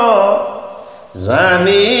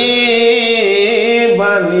জানি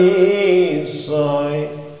বানিছয়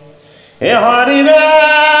হৰি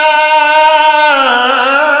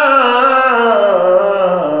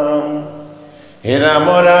ৰাম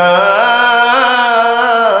ৰাম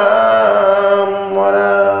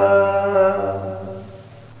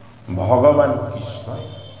ভগৱান কৃষ্ণই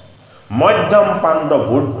মধ্যম পাণ্ডৱ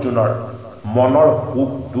অৰ্জুনৰ মনৰ সুখ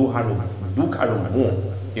দুখ আৰু মোহ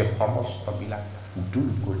এই সমস্তবিলাক দূৰ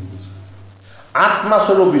কৰি দিছে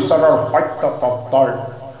আত্মাস্বৰূপ ঈশ্বৰৰ সত্য তত্ত্বৰ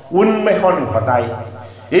উন্মেষণ ঘটাই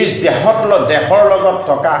এই দেহৰ লগত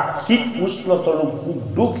থকা শীত উষ্ণ স্বৰূপ সুখ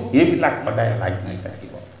দুখ এইবিলাক সদায় লাগি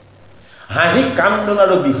থাকিব হাঁহি কান্দোন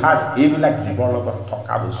আৰু বিষাদ এইবিলাক জীৱৰ লগত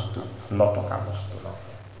থকা বস্তু নথকা বস্তু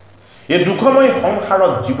নহয় এই দুখময়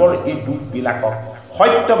সংসাৰত জীৱৰ এই দুখবিলাকক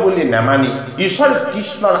সত্য বুলি নামানি ঈশ্বৰ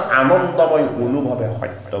কৃষ্ণৰ আনন্দময় অনুভৱে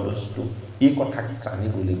সত্য বস্তু এই কথা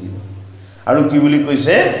জানিব লাগিব আৰু কি বুলি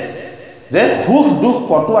কৈছে যে সুখ দুখ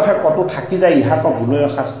কতো আহে কতো থাকি যায় ইহাক বুলয়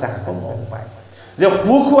শাস্ত্ৰে হাতত গম পায় যে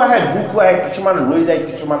সুখো আহে দুখো আহে কিছুমান ৰৈ যায়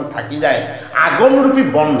কিছুমান থাকি যায় আগমৰূপী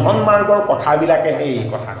বন্ধন মাৰ্গৰ কথাবিলাকে এই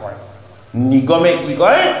কথা কয় নিগমে কি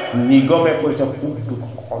কয় নিগমে কৈছে সুখ দুখ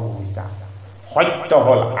সকলো হৈ যায় সত্য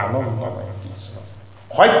হল আনন্দময় কৃষ্ণ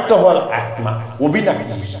সত্য হল আত্মা অবিনাশী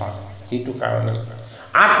ঈশ্বৰ সেইটো কাৰণে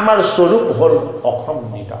আত্মাৰ স্বৰূপ হল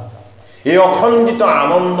অখণ্ডিত এই অখণ্ডিত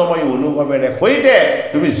আনন্দময় অনুভৱেৰে সৈতে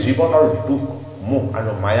তুমি জীৱনৰ দুখ মোহ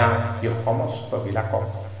আৰু মায়া এই সমস্তবিলাকক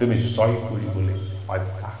তুমি জয় কৰিবলৈ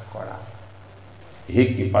অভ্যাস কৰা হে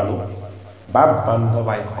কৃপালু বাপ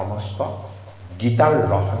বান্ধৱাই সমস্ত গীতাৰ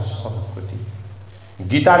ৰহস্য ভক্তি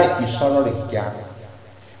গীতাৰ ঈশ্বৰৰ জ্ঞান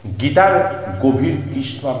গীতাৰ গভীৰ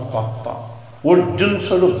কৃষ্ণৰ তত্ত্ব অৰ্জুন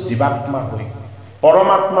স্বৰূপ জীৱাত্মা হৈ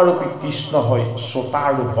পৰমাত্মাৰূপী কৃষ্ণ হৈ শ্ৰোতা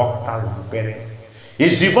আৰু বক্তাৰ ৰূপেৰে এই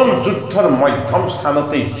জীৱন যুদ্ধৰ মধ্যম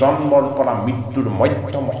স্থানতেই জন্মৰ পৰা মৃত্যুৰ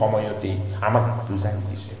মধ্যম সময়তেই আমাক বুজাই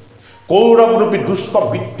দিছে কৌৰৱৰূপী দুষ্ট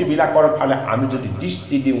বৃত্তিবিলাকৰ ফালে আমি যদি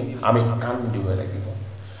দৃষ্টি দিওঁ আমি কাণ দিব লাগিব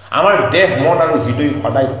আমাৰ দেহ মন আৰু হৃদয়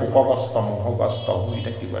সদায় শোকগ্ৰস্ত মোহগ্ৰস্ত হৈ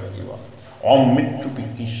থাকিব লাগিব অমৃত্যুপী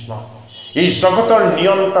কৃষ্ণ এই জগতৰ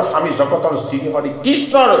নিয়ন্তা স্বামী জগতৰ শ্ৰীহৰি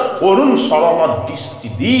কৃষ্ণৰ অৰুণ চৰণত দৃষ্টি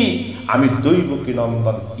দি আমি দৈৱকী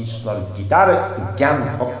নন্দন কৃষ্ণৰ গীতাৰ জ্ঞান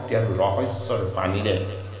ভক্তি আৰু ৰহস্যৰ বাণীৰে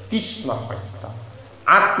কৃষ্ণ সত্য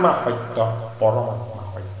আত্মা সত্য পৰমাত্মা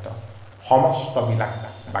সত্য সমস্তবিলাক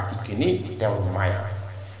বাকীখিনি তেওঁৰ মায়া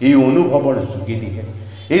এই অনুভৱৰ যোগেদিহে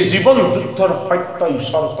এই জীৱন যুদ্ধৰ সত্য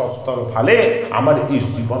ঈশ্বৰ তত্ত্বৰ ফালে আমাৰ এই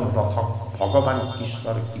জীৱন ৰথক ভগৱান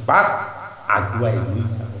কৃষ্ণৰ কৃপাত আগুৱাই লৈ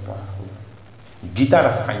যাব পৰা হ'ল গীতাৰ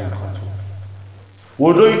সাংখ্য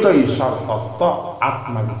অদ্বৈত ঈশ্বৰ তত্ত্ব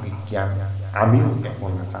আত্মাৰূপী জ্ঞান আমিও একো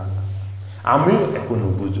নাজানো আমিও একো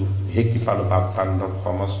নুবুজো হে কৃপালু বাপ বান্ধৱ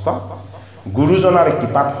সমস্ত গুৰুজনাৰ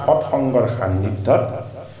কৃপাত সৎসংগৰ সান্নিধ্যত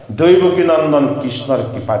দৈৱকী নন্দন কৃষ্ণৰ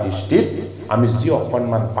কৃপা দৃষ্টিত আমি যি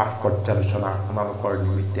অকণমান পাঠ পৰ্যালোচনা আপোনালোকৰ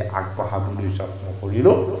নিমিত্তে আগবঢ়াবলৈ যত্ন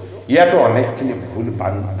কৰিলোঁ ইয়াতো অনেকখিনি ভুল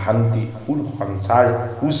ভ্ৰান্তি ভুল সঞ্চাৰ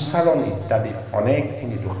উচ্চাৰণ ইত্যাদি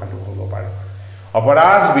অনেকখিনি দোষাদোষ হ'ব পাৰে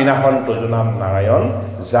অপৰাধ বিনাশন তজুনাম নাৰায়ণ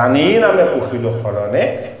জানি নামে পুখিলো শৰণে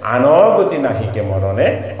আনৰ গতি নাহিকে মৰণে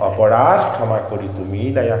অপৰাধ ক্ষমা কৰি তুমি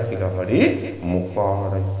দয়াশীল হৰি মুক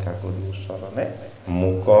ৰক্ষা কৰি চৰণে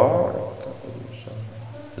মুক ৰক্ষা কৰি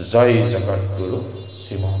চৰণে জয় জগতগুৰু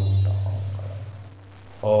শ্ৰীমন্ত শংকৰ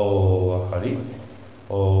ও হৰি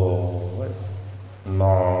ও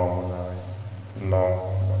নম নাৰায়ণ নম